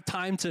 I don't have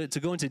time to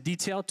go into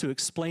detail to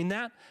explain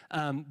that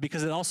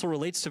because it also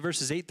relates to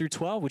verses 8 through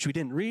 12, which we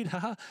didn't read.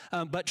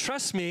 But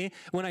trust me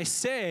when I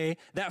say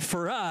that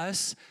for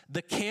us,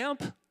 the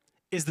camp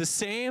is the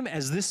same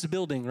as this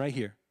building right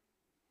here.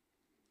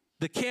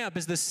 The camp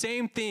is the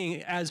same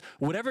thing as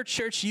whatever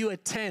church you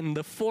attend,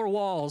 the four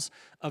walls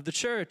of the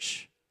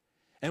church.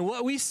 And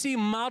what we see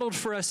modeled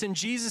for us in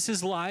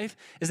Jesus' life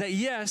is that,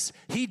 yes,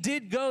 he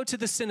did go to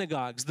the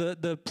synagogues,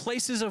 the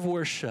places of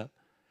worship,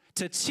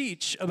 to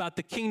teach about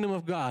the kingdom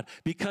of God,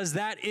 because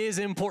that is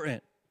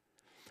important.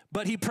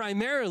 But he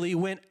primarily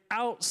went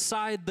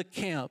outside the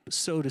camp,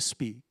 so to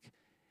speak.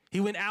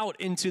 He went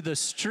out into the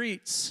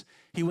streets.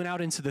 He went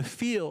out into the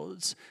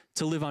fields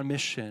to live on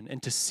mission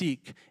and to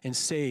seek and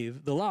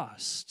save the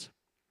lost.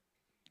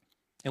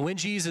 And when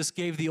Jesus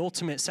gave the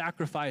ultimate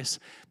sacrifice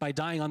by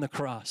dying on the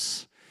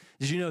cross,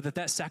 did you know that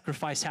that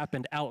sacrifice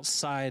happened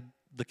outside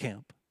the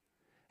camp?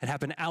 It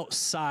happened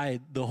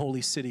outside the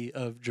holy city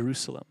of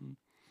Jerusalem.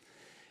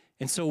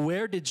 And so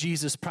where did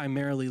Jesus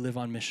primarily live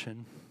on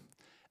mission?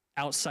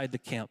 Outside the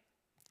camp.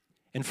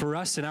 And for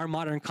us, in our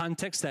modern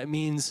context, that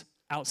means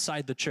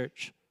outside the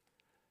church.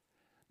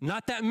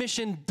 Not that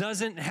mission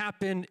doesn't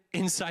happen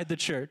inside the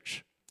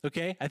church.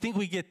 Okay, I think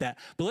we get that.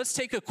 But let's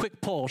take a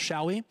quick poll,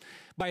 shall we?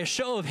 By a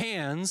show of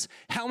hands,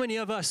 how many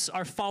of us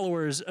are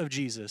followers of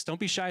Jesus? Don't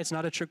be shy, it's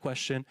not a trick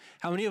question.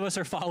 How many of us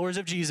are followers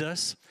of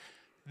Jesus?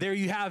 There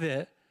you have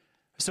it.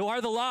 So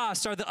are the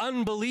lost, are the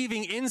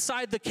unbelieving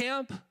inside the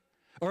camp?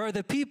 Or are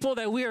the people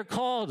that we are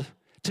called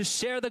to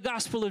share the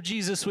gospel of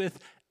Jesus with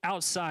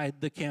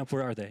outside the camp?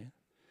 Where are they?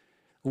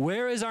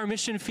 Where is our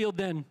mission field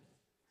then?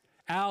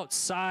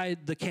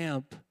 Outside the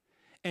camp.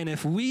 And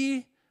if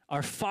we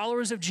are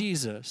followers of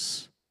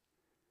Jesus,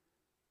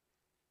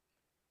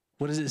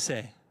 what does it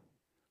say?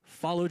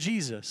 Follow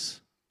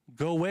Jesus.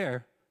 Go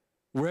where?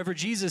 Wherever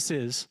Jesus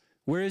is.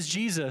 Where is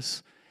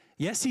Jesus?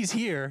 Yes, he's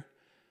here,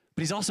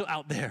 but he's also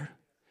out there.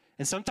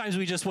 And sometimes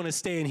we just want to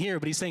stay in here,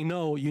 but he's saying,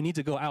 no, you need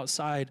to go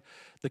outside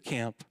the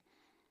camp.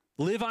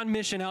 Live on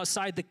mission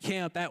outside the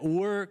camp, at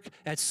work,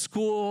 at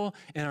school,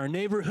 in our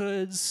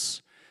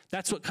neighborhoods.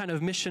 That's what kind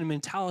of mission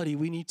mentality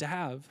we need to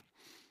have.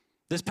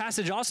 This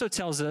passage also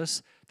tells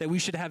us that we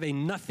should have a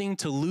nothing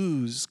to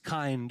lose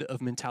kind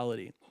of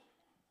mentality.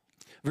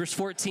 Verse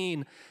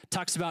 14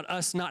 talks about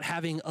us not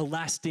having a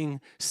lasting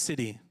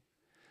city,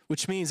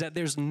 which means that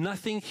there's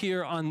nothing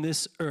here on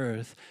this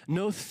earth,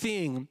 no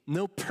thing,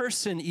 no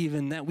person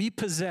even that we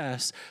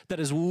possess that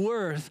is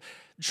worth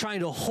trying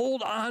to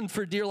hold on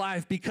for dear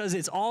life, because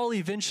it's all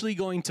eventually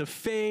going to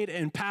fade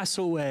and pass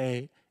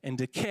away and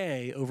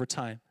decay over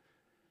time.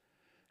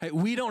 Right?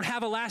 We don't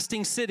have a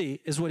lasting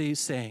city, is what he's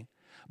saying,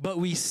 but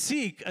we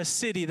seek a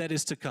city that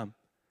is to come.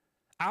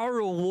 Our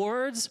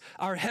rewards,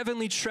 our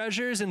heavenly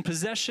treasures and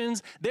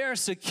possessions, they are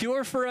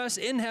secure for us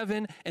in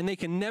heaven, and they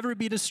can never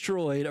be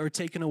destroyed or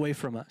taken away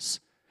from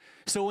us.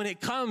 So when it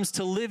comes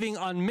to living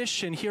on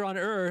mission here on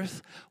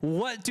earth,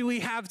 what do we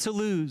have to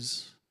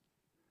lose?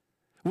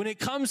 When it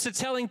comes to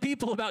telling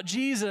people about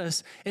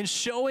Jesus and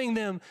showing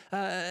them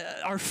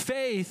our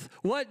faith,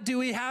 what do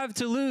we have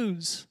to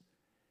lose?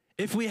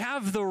 If we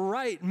have the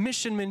right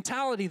mission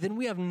mentality, then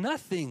we have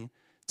nothing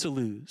to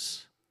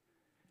lose.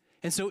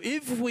 And so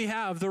if we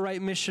have the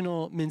right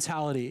missional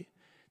mentality,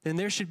 then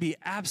there should be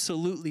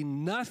absolutely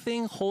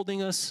nothing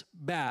holding us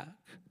back,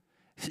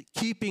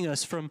 keeping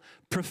us from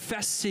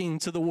professing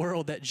to the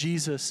world that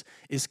Jesus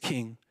is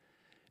King.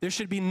 There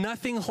should be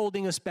nothing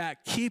holding us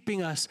back,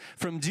 keeping us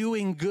from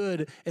doing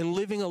good and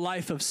living a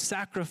life of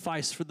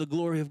sacrifice for the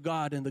glory of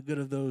God and the good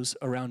of those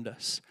around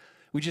us.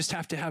 We just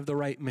have to have the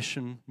right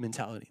mission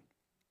mentality.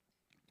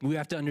 We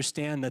have to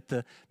understand that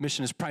the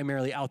mission is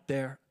primarily out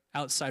there,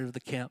 outside of the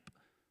camp,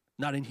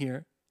 not in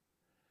here,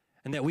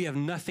 and that we have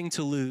nothing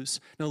to lose.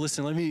 No,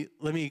 listen,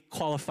 let me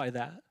qualify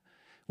that.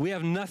 We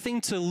have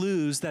nothing to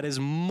lose that is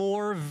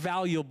more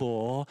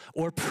valuable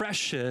or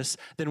precious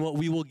than what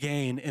we will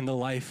gain in the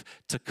life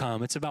to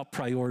come. It's about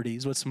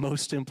priorities, what's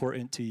most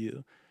important to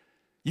you.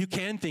 You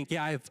can think,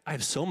 yeah, I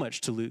have so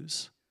much to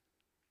lose,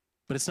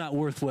 but it's not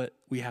worth what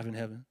we have in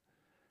heaven.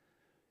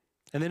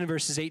 And then in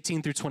verses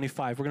 18 through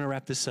 25, we're going to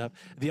wrap this up.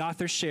 The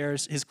author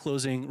shares his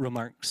closing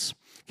remarks.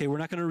 Okay, we're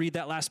not going to read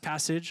that last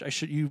passage.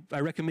 I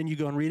recommend you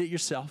go and read it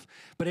yourself.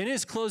 But in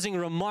his closing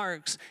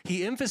remarks,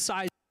 he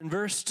emphasized in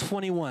verse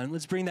 21,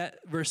 let's bring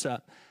that verse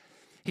up.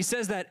 He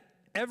says that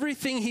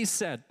everything he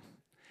said,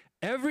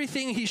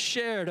 everything he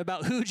shared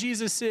about who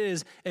Jesus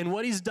is and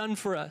what he's done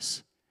for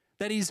us,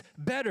 that he's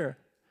better,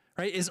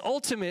 right, is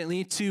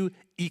ultimately to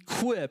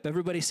equip.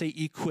 Everybody say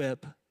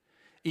equip.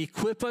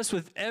 Equip us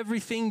with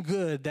everything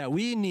good that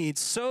we need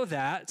so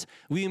that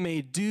we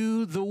may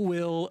do the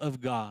will of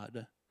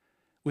God,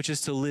 which is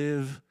to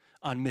live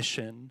on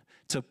mission,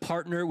 to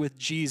partner with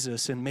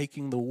Jesus in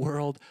making the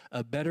world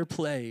a better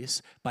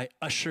place by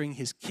ushering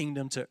his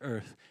kingdom to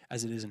earth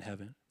as it is in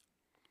heaven.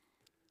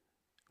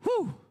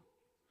 Whew!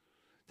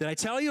 Did I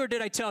tell you or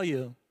did I tell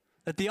you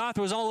that the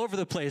author was all over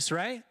the place,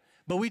 right?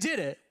 But we did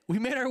it. We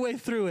made our way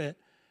through it,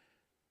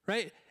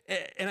 right?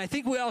 And I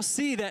think we all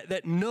see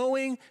that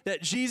knowing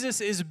that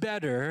Jesus is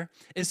better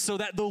is so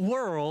that the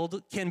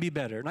world can be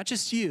better. Not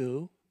just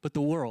you, but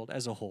the world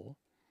as a whole.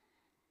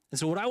 And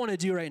so what I want to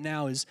do right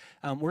now is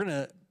we're going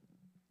to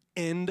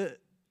end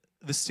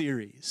the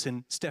series.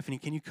 And Stephanie,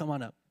 can you come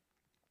on up?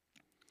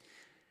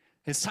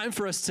 It's time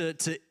for us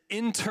to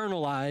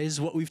internalize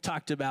what we've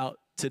talked about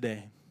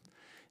today.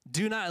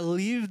 Do not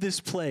leave this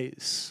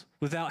place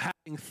without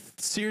having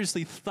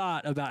seriously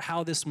thought about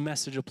how this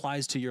message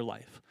applies to your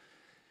life.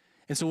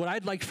 And so what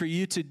I'd like for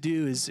you to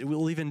do is,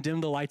 we'll even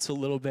dim the lights a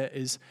little bit,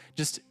 is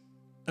just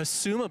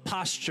assume a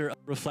posture of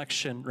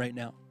reflection right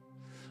now.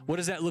 What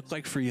does that look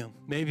like for you?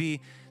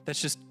 Maybe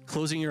that's just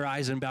closing your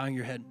eyes and bowing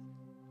your head.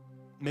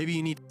 Maybe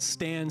you need to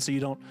stand so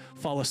you don't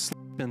fall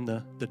asleep in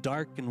the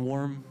dark and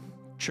warm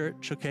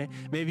church, okay?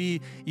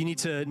 Maybe you need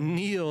to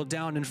kneel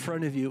down in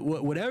front of you.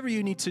 Whatever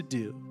you need to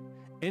do,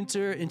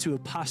 enter into a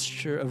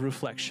posture of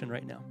reflection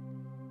right now.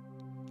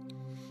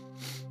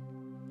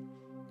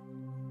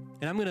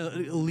 And I'm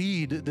going to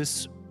lead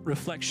this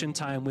reflection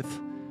time with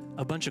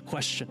a bunch of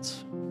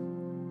questions.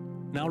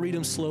 And I'll read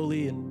them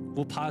slowly and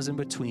we'll pause in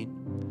between.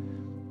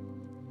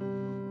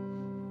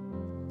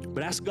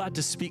 But ask God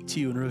to speak to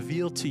you and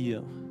reveal to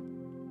you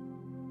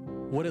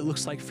what it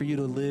looks like for you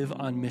to live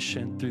on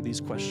mission through these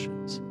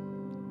questions.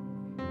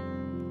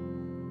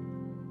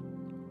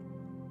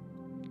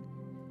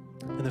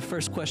 the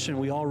first question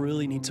we all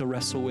really need to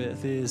wrestle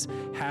with is,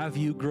 have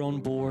you grown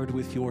bored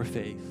with your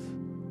faith?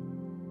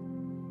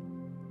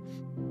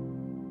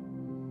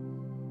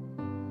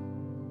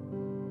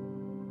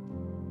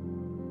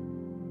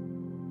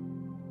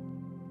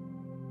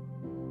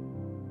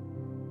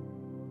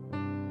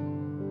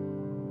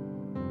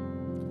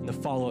 And the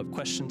follow-up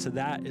question to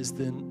that is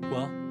then,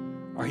 well,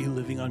 are you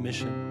living on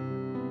mission?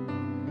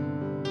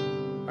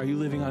 Are you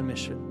living on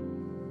mission?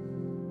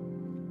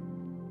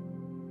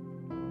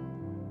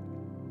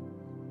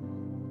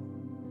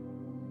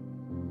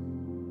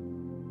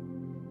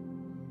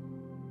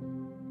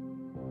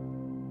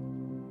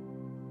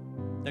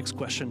 Next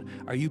question,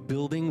 are you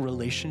building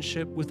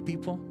relationship with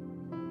people?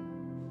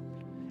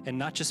 And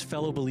not just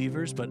fellow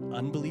believers, but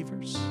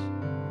unbelievers?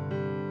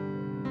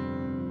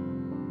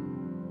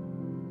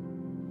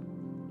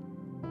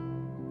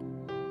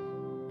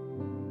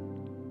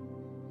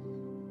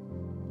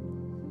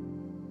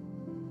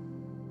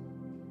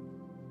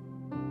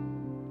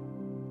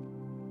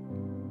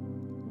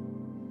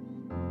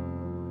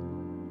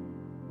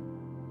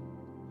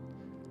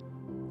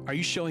 Are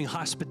you showing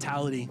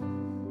hospitality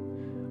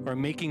or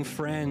making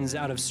friends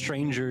out of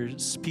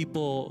strangers,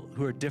 people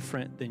who are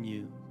different than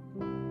you?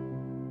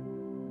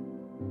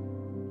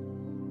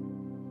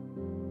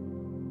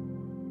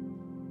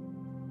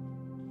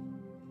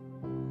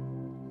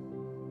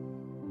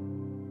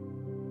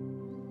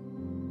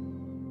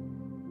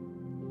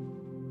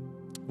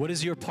 What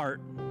is your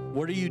part?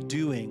 What are you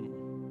doing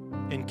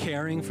in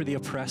caring for the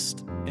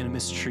oppressed and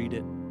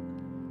mistreated?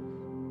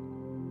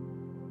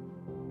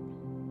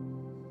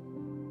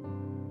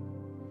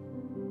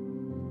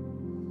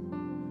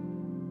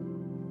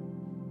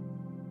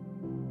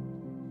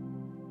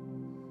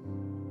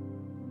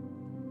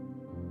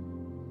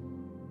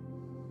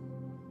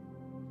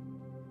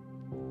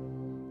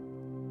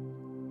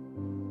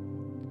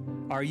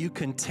 Are you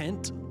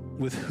content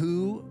with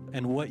who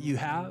and what you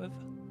have?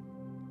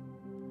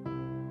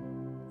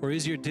 Or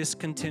is your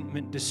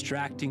discontentment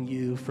distracting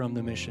you from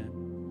the mission?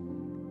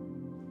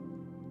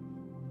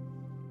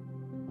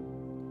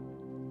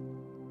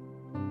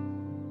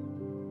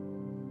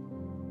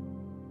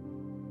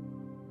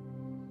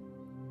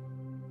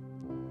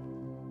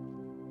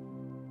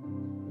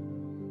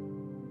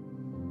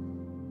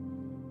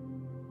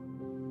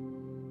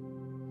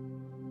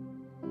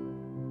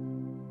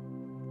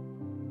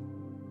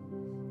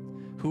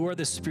 Who are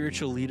the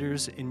spiritual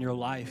leaders in your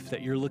life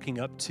that you're looking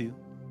up to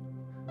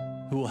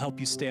who will help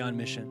you stay on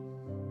mission?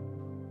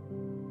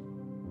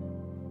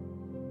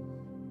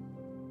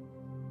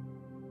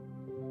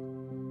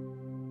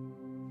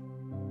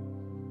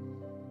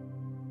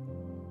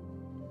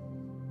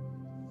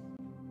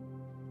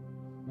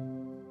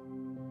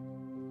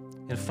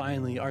 And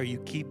finally, are you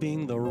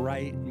keeping the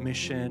right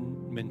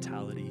mission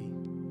mentality?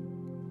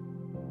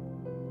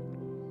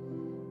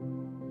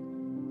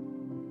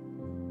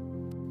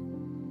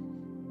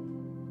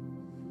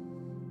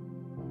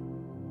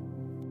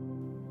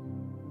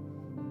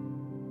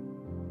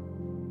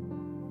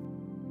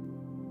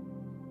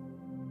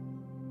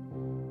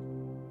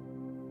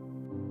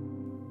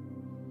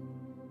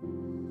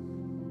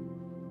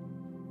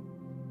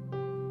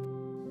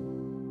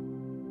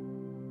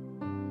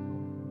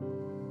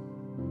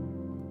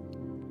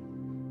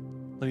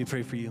 Let me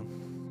pray for you.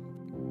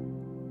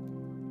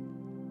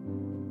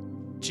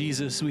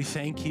 Jesus, we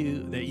thank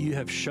you that you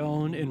have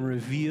shown and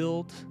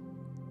revealed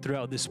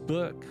throughout this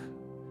book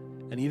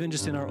and even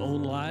just in our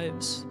own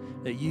lives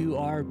that you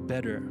are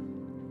better.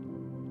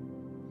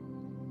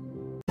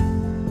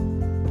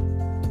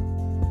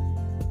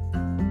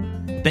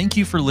 Thank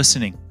you for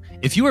listening.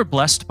 If you are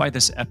blessed by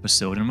this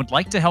episode and would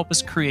like to help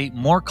us create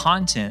more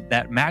content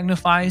that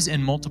magnifies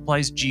and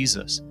multiplies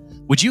Jesus,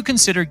 would you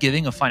consider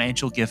giving a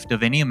financial gift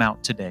of any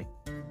amount today?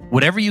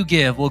 Whatever you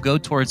give will go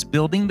towards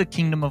building the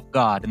kingdom of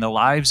God in the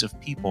lives of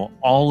people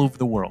all over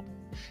the world.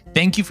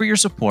 Thank you for your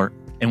support,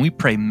 and we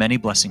pray many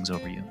blessings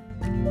over you.